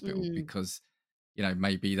at the hospital because,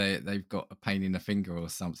 maybe they've got a pain in the finger or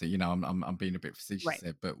something. I'm being a bit facetious Right.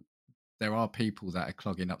 there, but there are people that are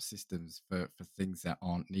clogging up systems for things that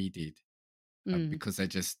aren't needed because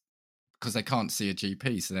they can't see a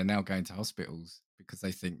GP, so they're now going to hospitals because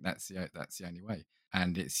they think that's the only way.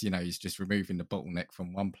 And it's it's just removing the bottleneck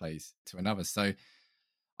from one place to another. So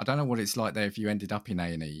I don't know what it's like there if you ended up in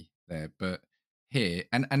A&E there, but here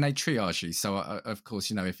and they triage you. So of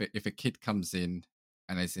course, if a kid comes in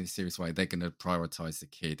and is in a serious way, they're going to prioritize the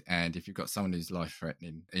kid. And if you've got someone who's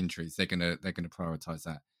life-threatening injuries, they're going to prioritize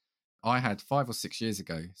that. I had 5 or 6 years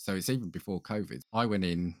ago, so it's even before COVID. I went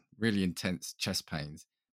in really intense chest pains,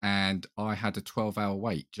 and I had a 12-hour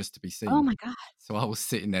wait just to be seen. Oh my God. So I was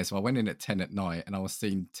sitting there. So I went in at 10 at night, and I was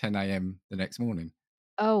seen 10 a.m. the next morning.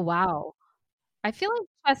 Oh, wow. I feel like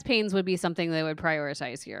chest pains would be something they would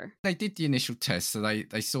prioritize here. They did the initial test, so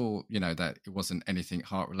they saw, that it wasn't anything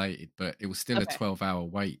heart related, but it was still a Okay. 12-hour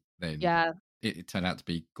wait then. Yeah. It turned out to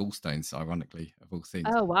be gallstones, ironically, of all things.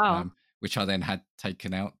 Oh, wow. Which I then had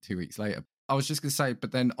taken out 2 weeks later. I was just going to say,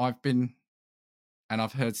 but then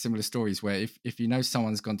I've heard similar stories where if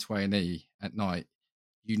someone's gone to A&E at night,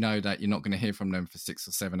 that you're not going to hear from them for 6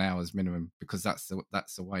 or 7 hours minimum, because that's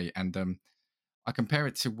the way. And I compare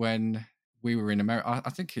it to when we were in America. I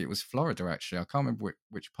think it was Florida, actually. I can't remember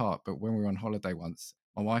which part, but when we were on holiday once,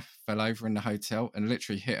 my wife fell over in the hotel and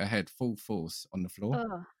literally hit her head full force on the floor.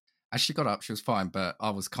 Ugh. As she got up, she was fine, but I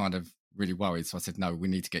was kind of really worried. So I said, no, we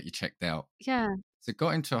need to get you checked out. Yeah. So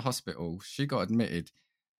got into a hospital. She got admitted.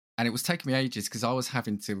 And it was taking me ages because I was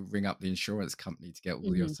having to ring up the insurance company to get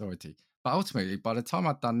all the authority. But ultimately, by the time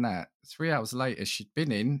I'd done that, 3 hours later, she'd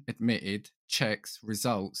been in, admitted, checks,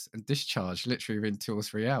 results, and discharged literally within 2 or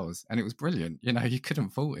 3 hours. And it was brilliant. You couldn't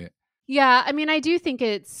fault it. Yeah. I mean, I do think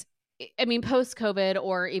post-COVID,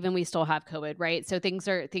 or even we still have COVID, right? So things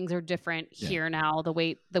are different here now. The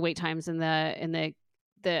wait times and the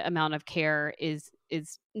amount of care is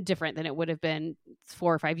different than it would have been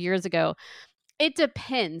 4 or 5 years ago. It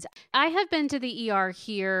depends. I have been to the ER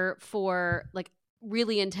here for like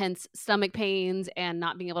really intense stomach pains and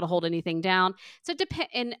not being able to hold anything down. So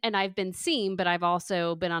and I've been seen, but I've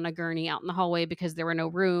also been on a gurney out in the hallway because there were no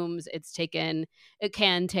rooms. It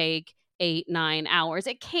can take 8-9 hours.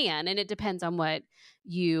 It can, and it depends on what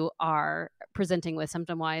you are presenting with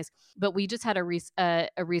symptom wise. But we just had a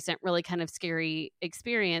recent really kind of scary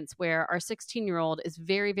experience where our 16-year-old is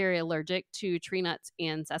very, very allergic to tree nuts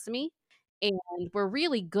and sesame. And we're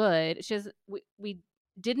really good. We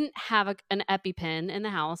didn't have an EpiPen in the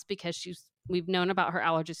house because we've known about her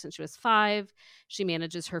allergies since she was 5. She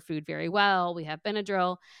manages her food very well. We have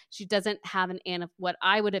Benadryl. She doesn't have what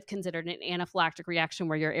I would have considered an anaphylactic reaction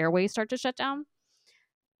where your airways start to shut down.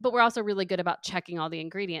 But we're also really good about checking all the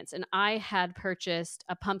ingredients. And I had purchased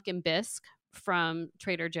a pumpkin bisque from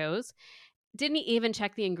Trader Joe's. Didn't even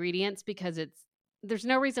check the ingredients because there's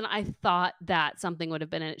no reason I thought that something would have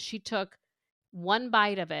been in it. She took one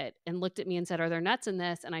bite of it and looked at me and said, "Are there nuts in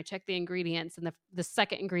this?" And I checked the ingredients, and the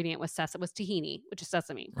second ingredient was tahini, which is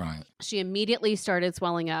sesame. Right. She immediately started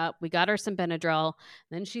swelling up. We got her some Benadryl,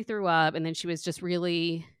 then she threw up, and then she was just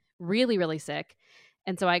really, really, really sick.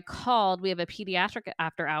 And so I called, we have a pediatric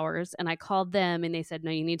after hours, and I called them and they said, no,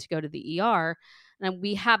 you need to go to the ER. And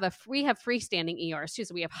we have freestanding ERs too.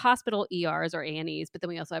 So we have hospital ERs or A&Es, but then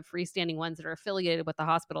we also have freestanding ones that are affiliated with the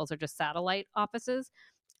hospitals or just satellite offices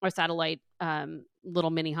or satellite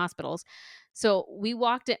little mini hospitals. So we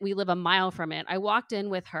walked in, we live a mile from it. I walked in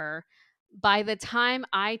with her. By the time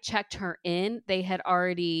I checked her in, they had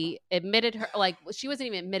already admitted her. Like, she wasn't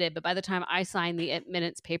even admitted, but by the time I signed the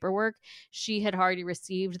admittance paperwork, she had already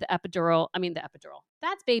received the epidural.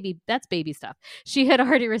 That's baby stuff. She had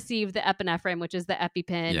already received the epinephrine, which is the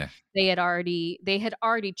EpiPen. Yeah. They had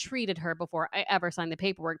already treated her before I ever signed the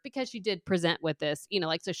paperwork, because she did present with this,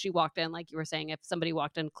 like, so she walked in, like you were saying, if somebody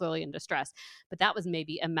walked in clearly in distress, but that was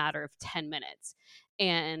maybe a matter of 10 minutes.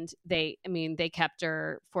 And they kept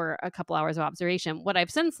her for a couple hours of observation. What I've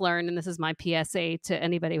since learned, and this is my PSA to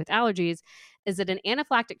anybody with allergies, is that an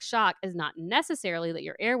anaphylactic shock is not necessarily that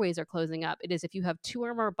your airways are closing up. It is if you have 2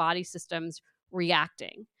 or more body systems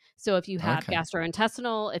reacting. So if you have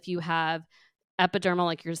gastrointestinal, if you have epidermal,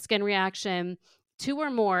 like your skin reaction, 2 or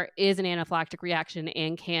more is an anaphylactic reaction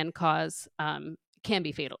and can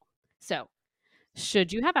be fatal. So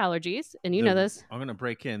should you have allergies, and you know this. I'm going to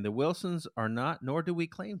break in. The Wilsons are not, nor do we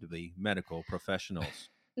claim to be, medical professionals.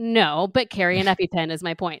 No, but carry an EpiPen is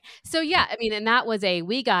my point. So yeah, and that was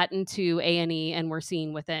we got into A&E and we're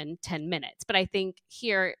seen within 10 minutes. But I think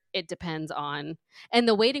here it depends on, and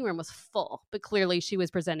the waiting room was full, but clearly she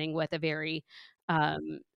was presenting with a very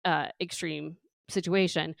extreme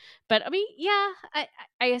situation. But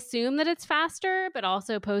I assume that it's faster, but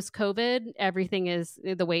also post-COVID,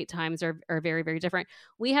 the wait times are very, very different.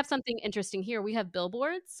 We have something interesting here. We have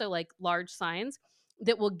billboards, so like large signs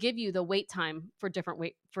that will give you the wait time for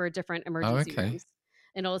different emergency rooms.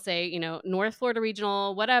 And it'll say, North Florida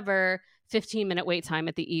Regional, whatever, 15-minute wait time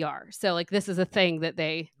at the ER. So like, this is a thing that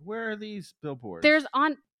Where are these billboards?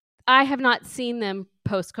 I have not seen them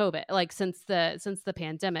post-COVID, like since the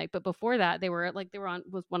pandemic. But before that,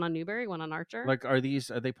 was one on Newberry, one on Archer. Like, are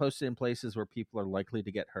they posted in places where people are likely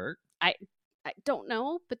to get hurt? I don't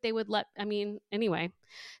know, but they would anyway.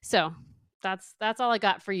 So that's all I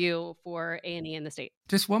got for you for A&E in the state.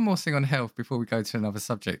 Just one more thing on health before we go to another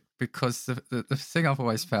subject, because the thing I've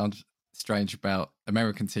always found strange about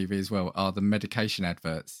American TV as well are the medication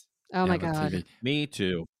adverts. Oh my God. TV. Me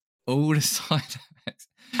too. All the side effects.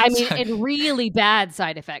 And really bad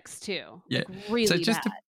side effects too. Yeah. Like really so just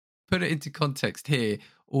bad. to put it into context here,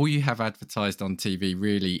 all you have advertised on TV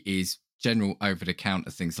really is general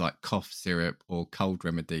over-the-counter things like cough syrup or cold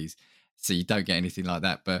remedies. So you don't get anything like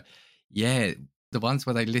that. But yeah, the ones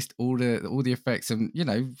where they list all the effects and,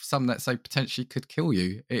 some that say potentially could kill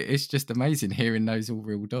you. It's just amazing hearing those all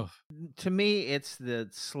reeled off. To me, it's the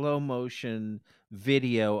slow motion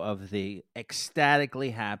video of the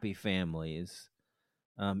ecstatically happy families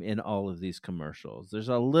in all of these commercials. There's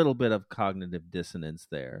a little bit of cognitive dissonance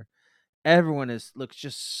there. Everyone looks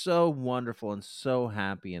just so wonderful and so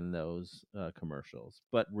happy in those commercials,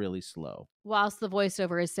 but really slow. Whilst the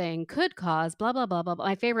voiceover is saying could cause blah, blah, blah, blah, blah.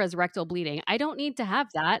 My favorite is rectal bleeding. I don't need to have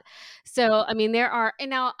that. So, there are,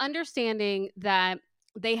 and now understanding that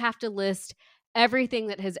they have to list everything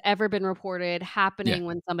that has ever been reported happening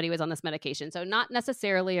when somebody was on this medication. So not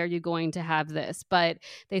necessarily are you going to have this, but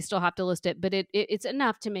they still have to list it. But it's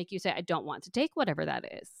enough to make you say, I don't want to take whatever that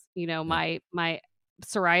is. My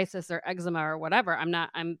psoriasis or eczema or whatever. I'm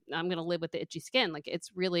going to live with the itchy skin. Like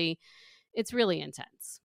it's really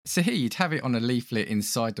intense. So here you'd have it on a leaflet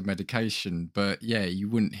inside the medication, but you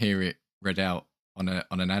wouldn't hear it read out on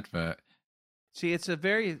an advert. See, it's a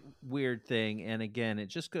very weird thing. And again, it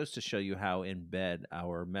just goes to show you how in bed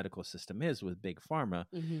our medical system is with Big Pharma,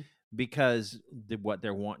 because what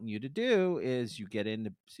they're wanting you to do is you get in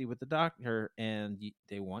to see with the doctor and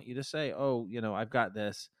they want you to say, oh, I've got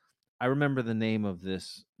this. I remember the name of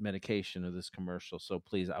this medication or this commercial, so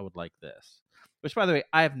please, I would like this. Which, by the way,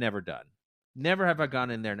 I have never done. Never have I gone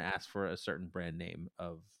in there and asked for a certain brand name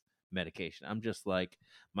of medication. I'm just like,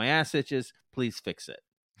 my ass itches, please fix it.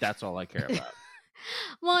 That's all I care about.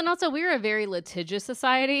 Well, and also we're a very litigious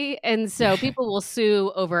society, and so people will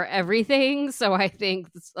sue over everything. So I think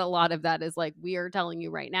a lot of that is like, we are telling you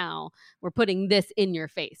right now, we're putting this in your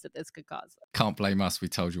face that this could cause. Can't blame us. We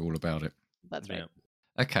told you all about it. That's right. Yeah.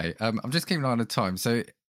 Okay, I'm just keeping an eye on the time. So,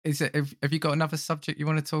 have you got another subject you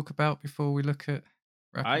want to talk about before we look at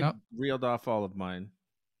wrapping up? I reeled off all of mine.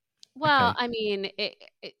 Well, okay.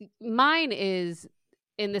 Mine is,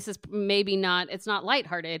 and this is maybe not, it's not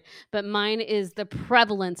lighthearted, but mine is the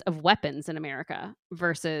prevalence of weapons in America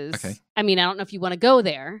versus. Okay. I don't know if you want to go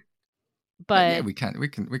there, but we can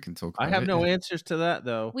talk. I have no answers to that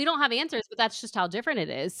though. We don't have answers, but that's just how different it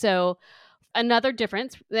is. So Another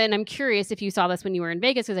difference, and I'm curious if you saw this when you were in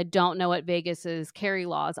Vegas, because I don't know what Vegas's carry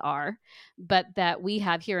laws are, but that we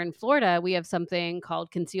have here in Florida, we have something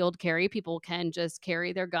called concealed carry. People can just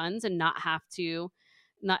carry their guns and not have to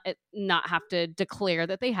declare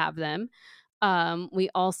that they have them. We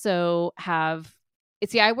also have.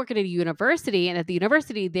 See, I work at a university, and at the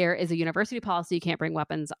university, there is a university policy: you can't bring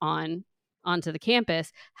weapons onto the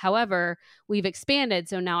campus. However, we've expanded.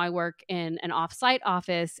 So now I work in an off-site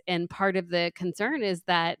office, and part of the concern is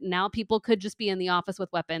that now people could just be in the office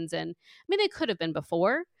with weapons. And I mean, they could have been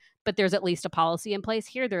before, but there's at least a policy in place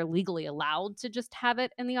here. They're legally allowed to just have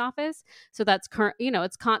it in the office. So that's current,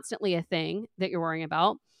 it's constantly a thing that you're worrying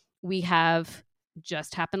about. We have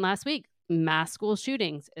just happened last week. Mass school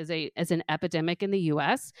shootings is an epidemic in the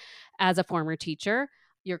US. As a former teacher,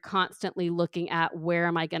 you're constantly looking at, where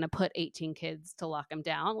am I going to put 18 kids to lock them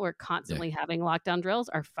down? We're constantly having lockdown drills.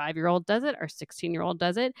 Our 5-year-old does it. Our 16-year-old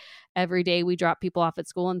does it. Every day we drop people off at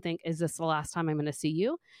school and think, is this the last time I'm going to see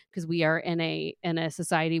you? Because we are in a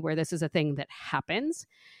society where this is a thing that happens.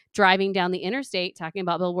 Driving down the interstate, talking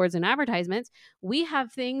about billboards and advertisements, we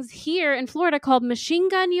have things here in Florida called Machine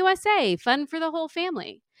Gun USA, fun for the whole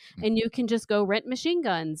family. And you can just go rent machine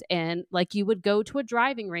guns, and like you would go to a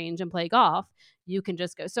driving range and play golf, you can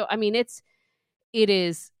just go. So, I mean, it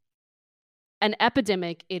is an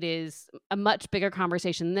epidemic. It is a much bigger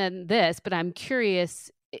conversation than this, but I'm curious.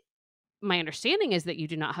 My understanding is that you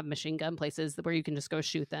do not have machine gun places where you can just go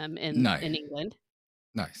shoot them in England.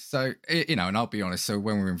 No. So, and I'll be honest. So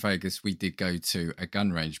when we were in Vegas, we did go to a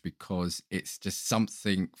gun range because it's just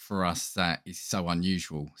something for us that is so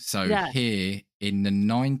unusual. So here in the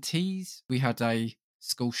 90s, we had a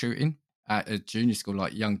school shooting at a junior school,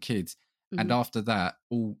 like young kids. And after that,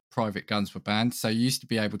 all private guns were banned. So you used to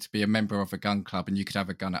be able to be a member of a gun club and you could have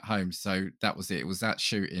a gun at home. So that was it. It was that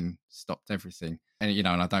shooting stopped everything. And, and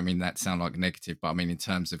I don't mean that to sound like negative, but I mean in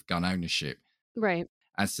terms of gun ownership. Right.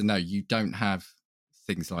 And so, no, you don't have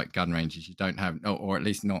things like gun ranges. You don't have, or at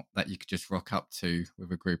least not that you could just rock up to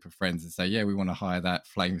with a group of friends and say, yeah, we want to hire that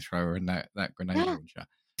flamethrower and that grenade launcher.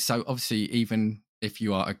 So obviously, even if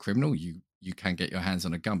you are a criminal, you can get your hands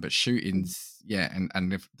on a gun, but shootings,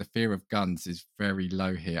 and the fear of guns is very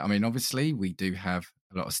low here. I mean, obviously, we do have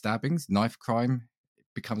a lot of stabbings. Knife crime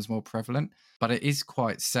becomes more prevalent, but it is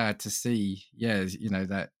quite sad to see,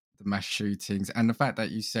 that the mass shootings and the fact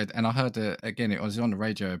that you said, and I heard again, it was on the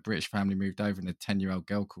radio, a British family moved over and a 10-year-old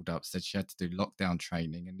girl called up, said she had to do lockdown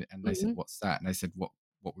training, and they said, what's that? And they said, what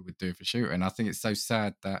we would do if a shooter. And I think it's so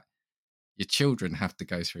sad that your children have to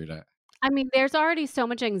go through that. I mean, there's already so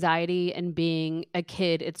much anxiety in being a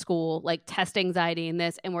kid at school, like test anxiety and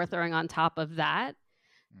this, and we're throwing on top of that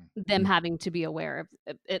them having to be aware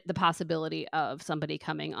of the possibility of somebody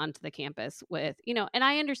coming onto the campus with, and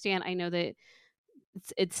I understand, I know that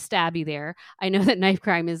it's stabby there. I know that knife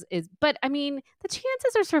crime is, but I mean, the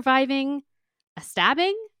chances of surviving a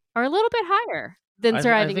stabbing are a little bit higher than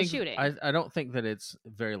surviving a shooting. I don't think that it's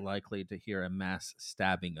very likely to hear a mass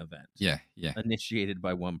stabbing event. Yeah. Initiated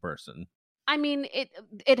by one person. I mean,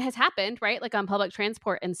 it has happened, right? Like on public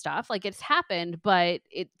transport and stuff. Like it's happened, but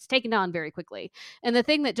it's taken on very quickly. And the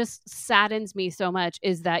thing that just saddens me so much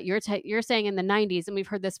is that you're saying in the 90s, and we've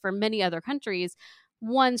heard this for many other countries,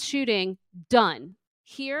 one shooting, done.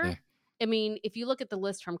 Here, I mean, if you look at the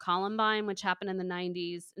list from Columbine, which happened in the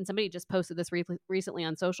 90s, and somebody just posted this recently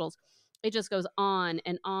on socials, it just goes on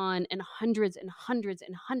and hundreds and hundreds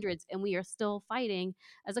and hundreds, and we are still fighting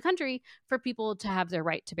as a country for people to have their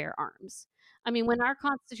right to bear arms. I mean, when our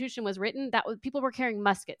Constitution was written, people were carrying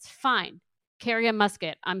muskets. Fine, carry a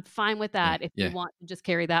musket. I'm fine with that if you want to just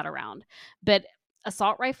carry that around. But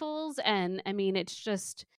assault rifles, and I mean, it's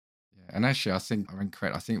just... And actually, I think I'm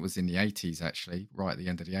incorrect. I think it was in the 80s, actually, right at the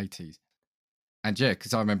end of the 80s. And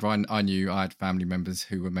because I remember I knew I had family members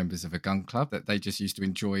who were members of a gun club that they just used to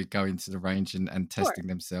enjoy going to the range and testing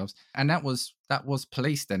themselves. And that was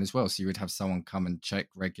police then as well. So you would have someone come and check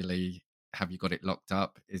regularly. Have you got it locked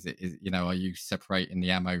up? Are you separating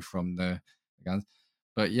the ammo from the guns?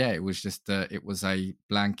 But it was just, it was a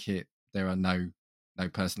blanket. There are no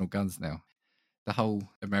personal guns now. The whole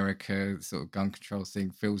America sort of gun control thing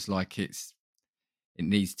feels like it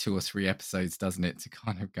needs 2 or 3 episodes, doesn't it, to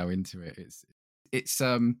kind of go into it. It's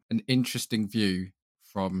an interesting view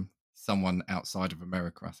from someone outside of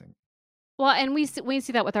America, I think. Well, and we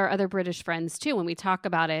see that with our other British friends too. When we talk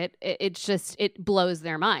about it, it blows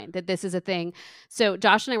their mind that this is a thing. So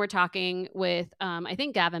Josh and I were talking with, I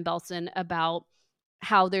think Gavin Belson, about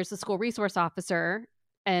how there's a school resource officer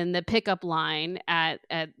and the pickup line at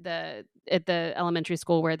the elementary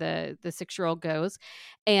school where the 6-year-old goes,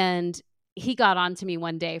 and he got on to me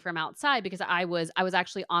one day from outside because I was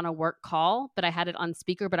actually on a work call, but I had it on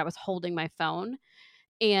speaker, but I was holding my phone.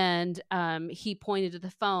 And he pointed to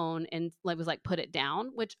the phone and was like, put it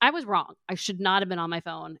down, which I was wrong. I should not have been on my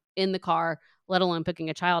phone in the car, let alone picking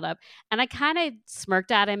a child up. And I kind of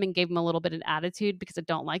smirked at him and gave him a little bit of attitude because I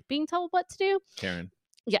don't like being told what to do. Karen.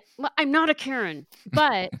 Yeah, well, I'm not a Karen,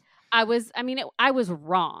 but I was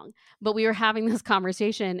wrong. But we were having this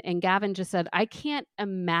conversation and Gavin just said, I can't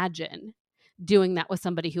imagine doing that with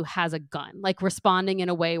somebody who has a gun, like responding in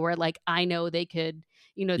a way where like I know they could,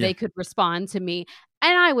 they could respond to me.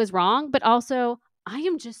 And I was wrong, but also I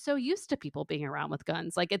am just so used to people being around with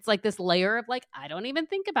guns. Like it's like this layer of like I don't even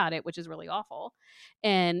think about it, which is really awful.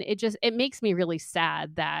 And it makes me really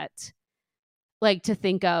sad that like to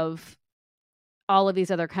think of all of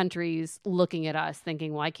these other countries looking at us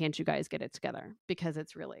thinking, why can't you guys get it together? Because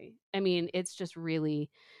it's really, it's just really,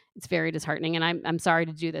 it's very disheartening. And I'm sorry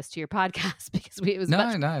to do this to your podcast because it was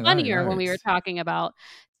much funnier when we were talking about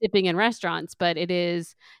tipping in restaurants. But it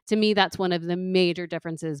is, to me, that's one of the major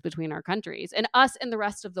differences between our countries and us and the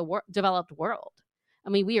rest of the developed world. I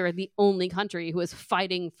mean, we are the only country who is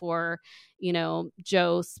fighting for,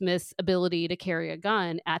 Joe Smith's ability to carry a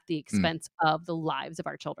gun at the expense of the lives of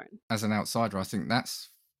our children. As an outsider, I think that's,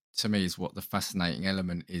 to me, is what the fascinating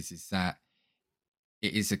element is that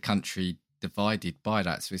it is a country divided by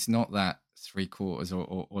that. So it's not that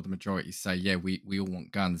 3/4 or the majority say, yeah, we all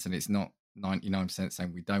want guns, and it's not 99%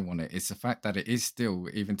 saying we don't want it. It's the fact that it is still,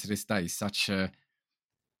 even to this day, such a,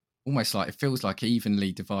 almost like, it feels like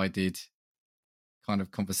evenly divided kind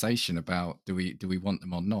of conversation about do we want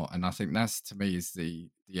them or not. And I think that's, to me, is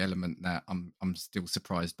the element that I'm still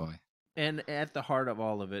surprised by. And at the heart of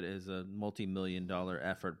all of it is a multi-million-dollar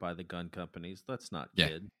effort by the gun companies. Let's not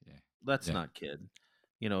kid. Let's not kid.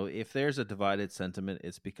 If there's a divided sentiment,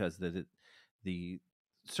 it's because the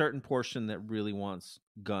certain portion that really wants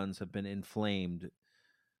guns have been inflamed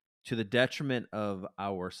to the detriment of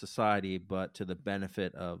our society, but to the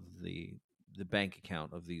benefit of the bank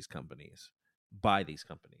account of these companies, by these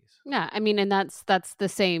companies. Yeah, and that's the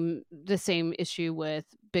same issue with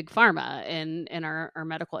big pharma and our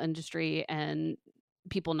medical industry and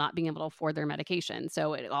people not being able to afford their medication.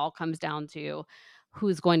 So it all comes down to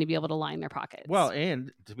who's going to be able to line their pockets. Well,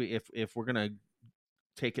 and if we're going to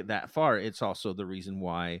take it that far, it's also the reason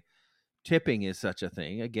why tipping is such a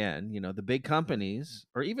thing. Again, the big companies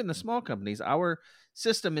or even the small companies, our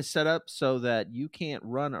system is set up so that you can't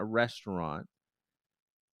run a restaurant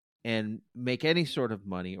and make any sort of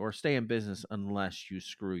money or stay in business unless you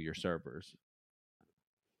screw your servers.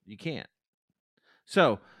 You can't.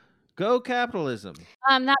 So, go capitalism.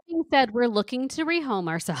 That being said, we're looking to rehome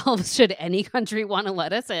ourselves should any country want to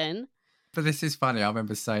let us in. But this is funny. I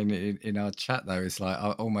remember saying it in our chat, though. It's like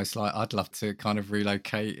almost like I'd love to kind of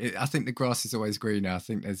relocate. I think the grass is always greener. I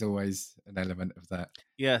think there's always an element of that.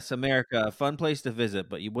 Yes, America, a fun place to visit,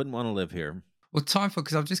 but you wouldn't want to live here. Well,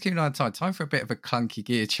 because I'm just keeping an eye on time for a bit of a clunky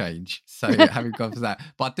gear change. So having gone for that.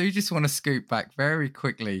 But I do just want to scoot back very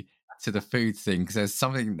quickly to the food thing, because there's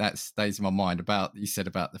something that stays in my mind about, you said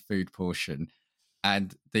about the food portion.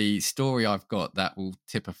 And the story I've got that will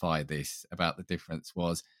typify this about the difference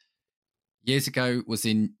was, years ago was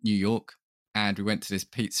in New York, and we went to this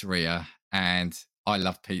pizzeria, and I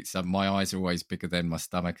love pizza. My eyes are always bigger than my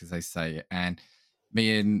stomach, as they say. And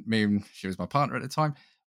me and she was my partner at the time.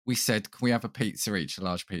 We said, can we have a pizza each, a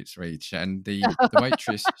large pizza each? And the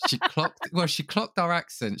waitress, she clocked our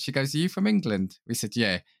accent. She goes, are you from England? We said,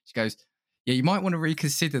 yeah. She goes, yeah, you might want to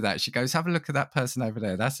reconsider that. She goes, have a look at that person over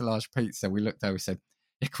there. That's a large pizza. We looked over and said,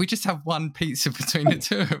 yeah, can we just have one pizza between the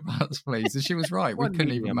two of us, please? And she was right. We couldn't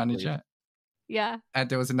even manage it. Yeah. And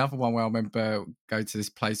there was another one where I remember going to this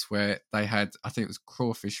place where they had, I think it was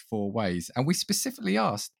crawfish 4 ways. And we specifically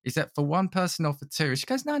asked, is that for one person or for two? And she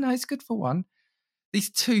goes, no, it's good for one. These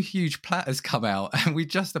 2 huge platters come out, and we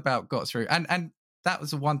just about got through. And that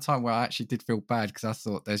was the one time where I actually did feel bad, because I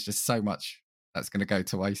thought there's just so much that's going to go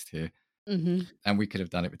to waste here. Mm-hmm. And we could have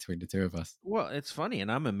done it between the two of us. Well, it's funny, and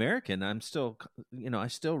I'm American. I'm still, I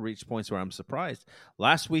still reach points where I'm surprised.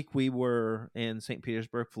 Last week we were in St.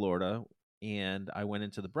 Petersburg, Florida, and I went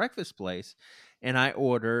into the breakfast place, and I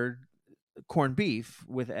ordered corned beef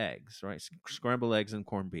with eggs, right? Scrambled eggs and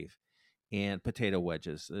corned beef, and potato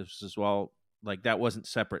wedges. This is all, like, that wasn't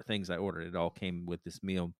separate things I ordered. It all came with this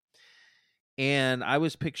meal. And I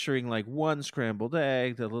was picturing like one scrambled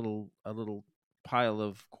egg, a little pile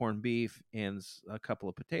of corned beef, and a couple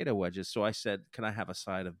of potato wedges. So I said, can I have a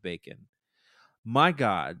side of bacon? My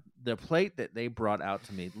God, the plate that they brought out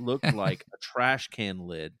to me looked like a trash can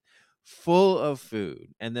lid full of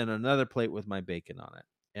food, and then another plate with my bacon on it.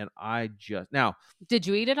 And I just now Did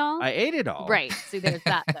you eat it all? I ate it all, Right. See, there's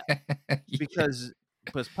that though. Yeah. because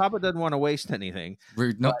Papa doesn't want to waste anything.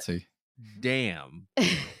 Rude not to. Damn.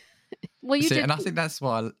 Well, you See, did. and I think that's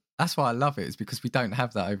why I love it, is because we don't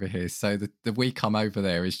have that over here. So the we come over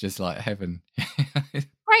there is just like heaven.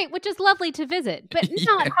 Right, which is lovely to visit, but Yeah.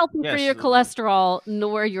 not healthy for Yes. your cholesterol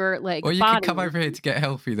nor your like Well, you body. can come over here to get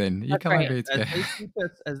healthy then. You That's come right. over here to As get they, teach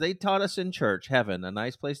us- as they taught us in church, heaven, a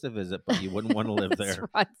nice place to visit, but you wouldn't want to live That's there.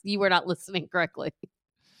 right. You were not listening correctly.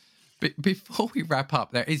 Before we wrap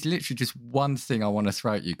up, there is literally just one thing I want to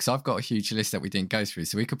throw at you, because I've got a huge list that we didn't go through,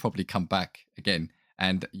 so we could probably come back again,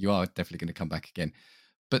 and you are definitely going to come back again.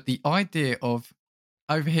 But the idea of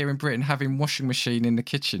over here in Britain having washing machine in the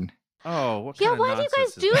kitchen. Oh, what Yeah, kind of why do you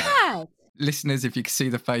guys nonsense is do that? Listeners, if you could see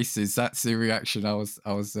the faces, that's the reaction I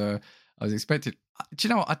was expecting. Do you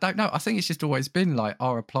know what? I don't know. I think it's just always been like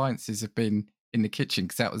our appliances have been in the kitchen,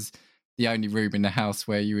 because that was the only room in the house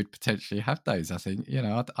where you would potentially have those. I think,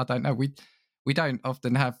 I don't know. We don't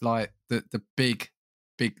often have like the big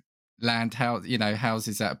land house,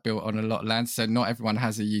 houses that are built on a lot of land. So not everyone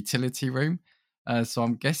has a utility room. So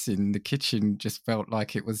I'm guessing the kitchen just felt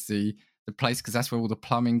like it was the place, because that's where all the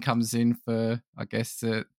plumbing comes in for, I guess,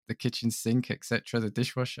 the kitchen sink, etc., the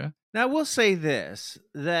dishwasher. Now, I will say this,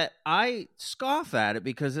 that I scoff at it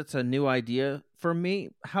because it's a new idea for me.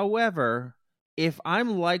 However, if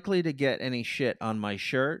I'm likely to get any shit on my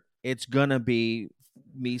shirt, it's going to be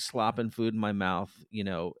me slopping food in my mouth,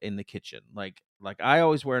 in the kitchen. Like I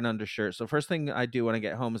always wear an undershirt. So first thing I do when I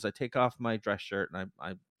get home is I take off my dress shirt and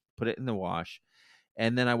I put it in the wash.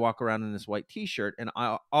 And then I walk around in this white T-shirt, and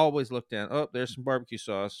I always look down. Oh, there's some barbecue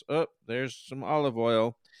sauce. Oh, there's some olive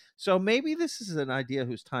oil. So maybe this is an idea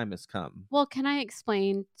whose time has come. Well, can I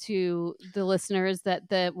explain to the listeners that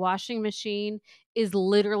the washing machine is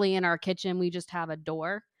literally in our kitchen? We just have a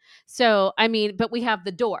door. So, I mean, but we have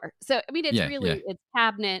the door. So, I mean, it's Yeah, really, yeah. it's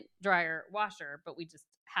cabinet, dryer, washer, but we just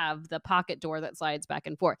have the pocket door that slides back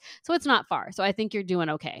and forth. So it's not far. So I think you're doing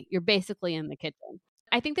okay. You're basically in the kitchen.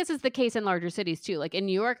 I think this is the case in larger cities too. Like in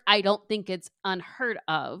New York, I don't think it's unheard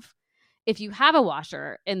of if you have a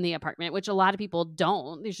washer in the apartment, which a lot of people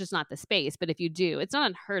don't. There's just not the space. But if you do, it's not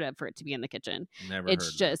unheard of for it to be in the kitchen. Never It's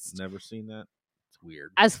heard just- that. Never seen that. It's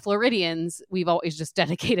weird. As Floridians, we've always just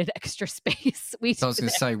dedicated extra space. So I was going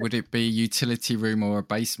to say, would it be a utility room or a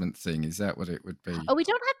basement thing? Is that what it would be? Oh, we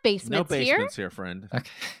don't have basements, No here. basements here, friend. Okay.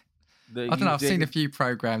 I don't know. I've seen a few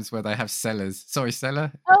programs where they have cellars. Sorry,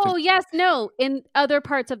 cellar? Oh, yes. No, in other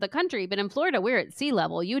parts of the country. But in Florida, we're at sea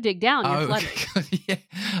level. You dig down, you're flooded. Okay. Yeah.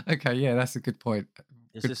 Okay, yeah, that's a good point.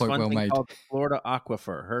 There's Good this point, fun well thing made. called the Florida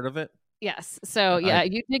Aquifer. Heard of it? Yes. So yeah,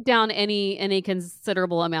 you dig down any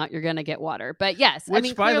considerable amount, you're going to get water. But yes, I Which,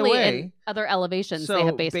 mean, by the clearly way, in other elevations, they So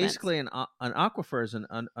have basements. basically, an aquifer is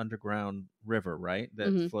an underground river, right? That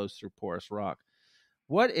Mhm. flows through porous rock.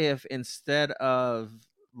 What if instead of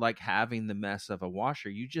like having the mess of a washer,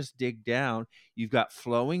 you just dig down, you've got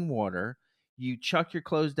flowing water, you chuck your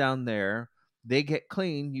clothes down there, they get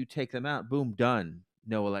clean, you take them out, boom, done.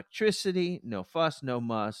 No electricity, no fuss, no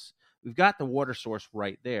muss. We've got the water source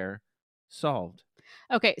right there. Solved.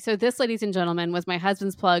 Okay, so this, ladies and gentlemen, was my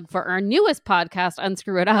husband's plug for our newest podcast,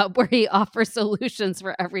 Unscrew It Up, where he offers solutions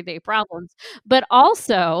for everyday problems. But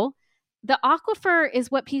also, the aquifer is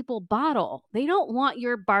what people bottle. They don't want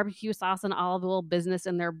your barbecue sauce and olive oil business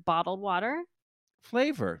in their bottled water.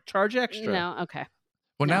 Flavor. Charge extra. No, okay.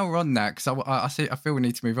 Well, No. now we're on that, because I feel we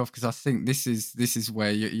need to move off, because I think this is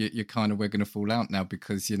where you're kind of, we're going to fall out now,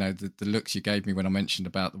 because the looks you gave me when I mentioned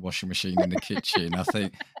about the washing machine in the kitchen, I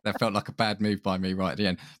think that felt like a bad move by me right at the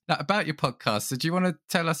end. Now, about your podcast, so do you want to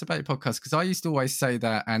tell us about your podcast? Because I used to always say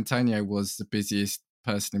that Antonio was the busiest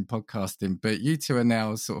person in podcasting, but you two are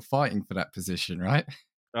now sort of fighting for that position, right?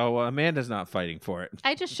 Oh, well, Amanda's not fighting for it.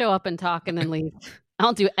 I just show up and talk and then leave. I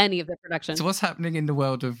don't do any of the production. So what's happening in the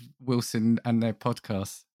world of Wilson and their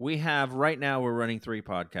podcasts? We have, right now, we're running 3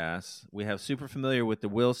 podcasts. We have Super Familiar with the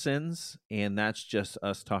Wilsons, and that's just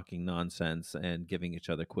us talking nonsense and giving each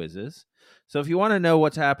other quizzes. So if you want to know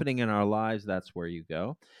what's happening in our lives, that's where you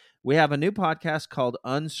go. We have a new podcast called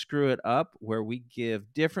Unscrew It Up, where we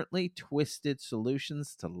give differently twisted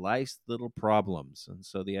solutions to life's little problems. And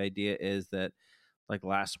so the idea is that, like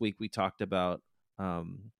last week, we talked about,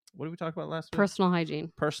 what did we talk about last week? Personal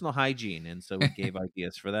hygiene. Personal hygiene. And so we gave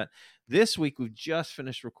ideas for that. This week, we've just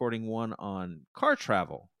finished recording one on car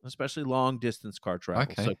travel, especially long distance car travel.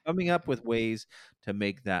 Okay. So coming up with ways to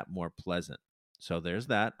make that more pleasant. So there's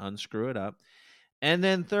that. Unscrew It Up. And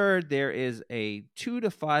then third, there is a 2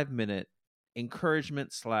 to 5 minute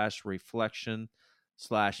encouragement / reflection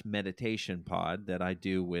 / meditation pod that I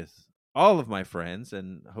do with all of my friends,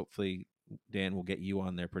 and hopefully Dan will get you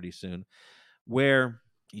on there pretty soon, where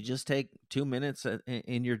you just take 2 minutes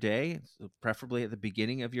in your day, preferably at the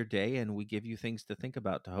beginning of your day, and we give you things to think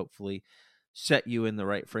about to hopefully set you in the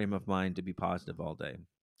right frame of mind to be positive all day.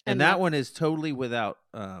 And that one is totally without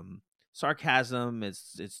sarcasm.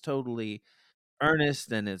 It's totally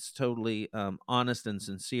earnest, and it's totally honest and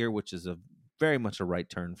sincere, which is very much a right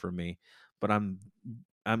turn for me. But I'm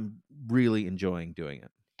really enjoying doing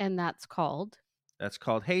it. And that's called? That's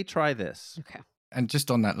called Hey, Try This. Okay. And just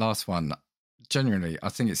on that last one, generally, I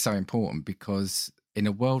think it's so important because in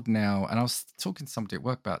a world now, and I was talking to somebody at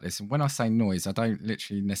work about this, and when I say noise, I don't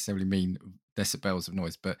literally necessarily mean decibels of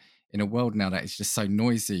noise, but in a world now that is just so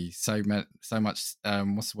noisy, so much, what's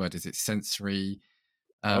the word? Is it sensory?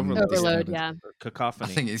 Overload, yeah. Cacophony.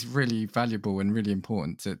 I think it's really valuable and really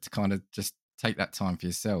important to kind of just take that time for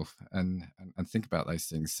yourself and think about those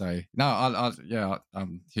things. So no, I'm a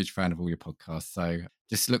huge fan of all your podcasts. So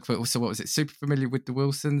just look for also, what was it? Super Familiar with the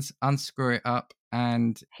Wilsons, Unscrew It Up,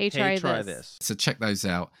 and Hey, try this. So check those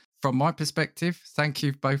out. From my perspective, thank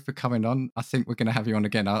you both for coming on. I think we're going to have you on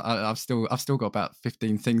again. I've still got about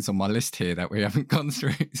 15 things on my list here that we haven't gone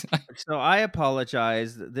through. So I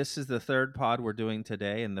apologize. This is the third pod we're doing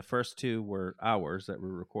today, and the first two were ours that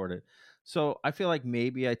were recorded. So I feel like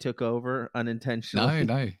maybe I took over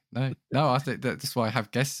unintentionally. No. I think that's why I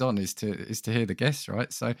have guests on is to hear the guests,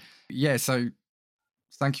 right? So yeah. So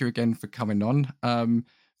thank you again for coming on.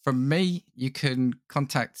 From me, you can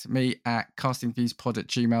contact me at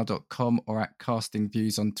castingviewspod@gmail.com or at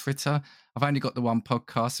castingviews on Twitter. I've only got the one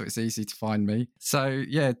podcast, so it's easy to find me. So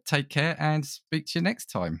yeah, take care and speak to you next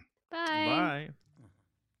time. Bye. Bye. 1,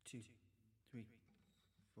 2, 3,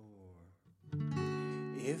 4.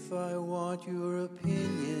 If I want your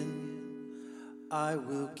opinion, I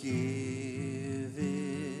will give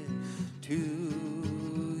it to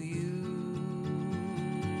you.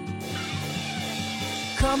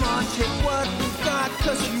 Come on, take what we've got,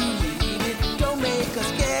 'cause you need it. Don't make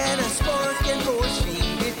us get a spark and force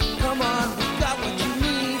feed it. Come on.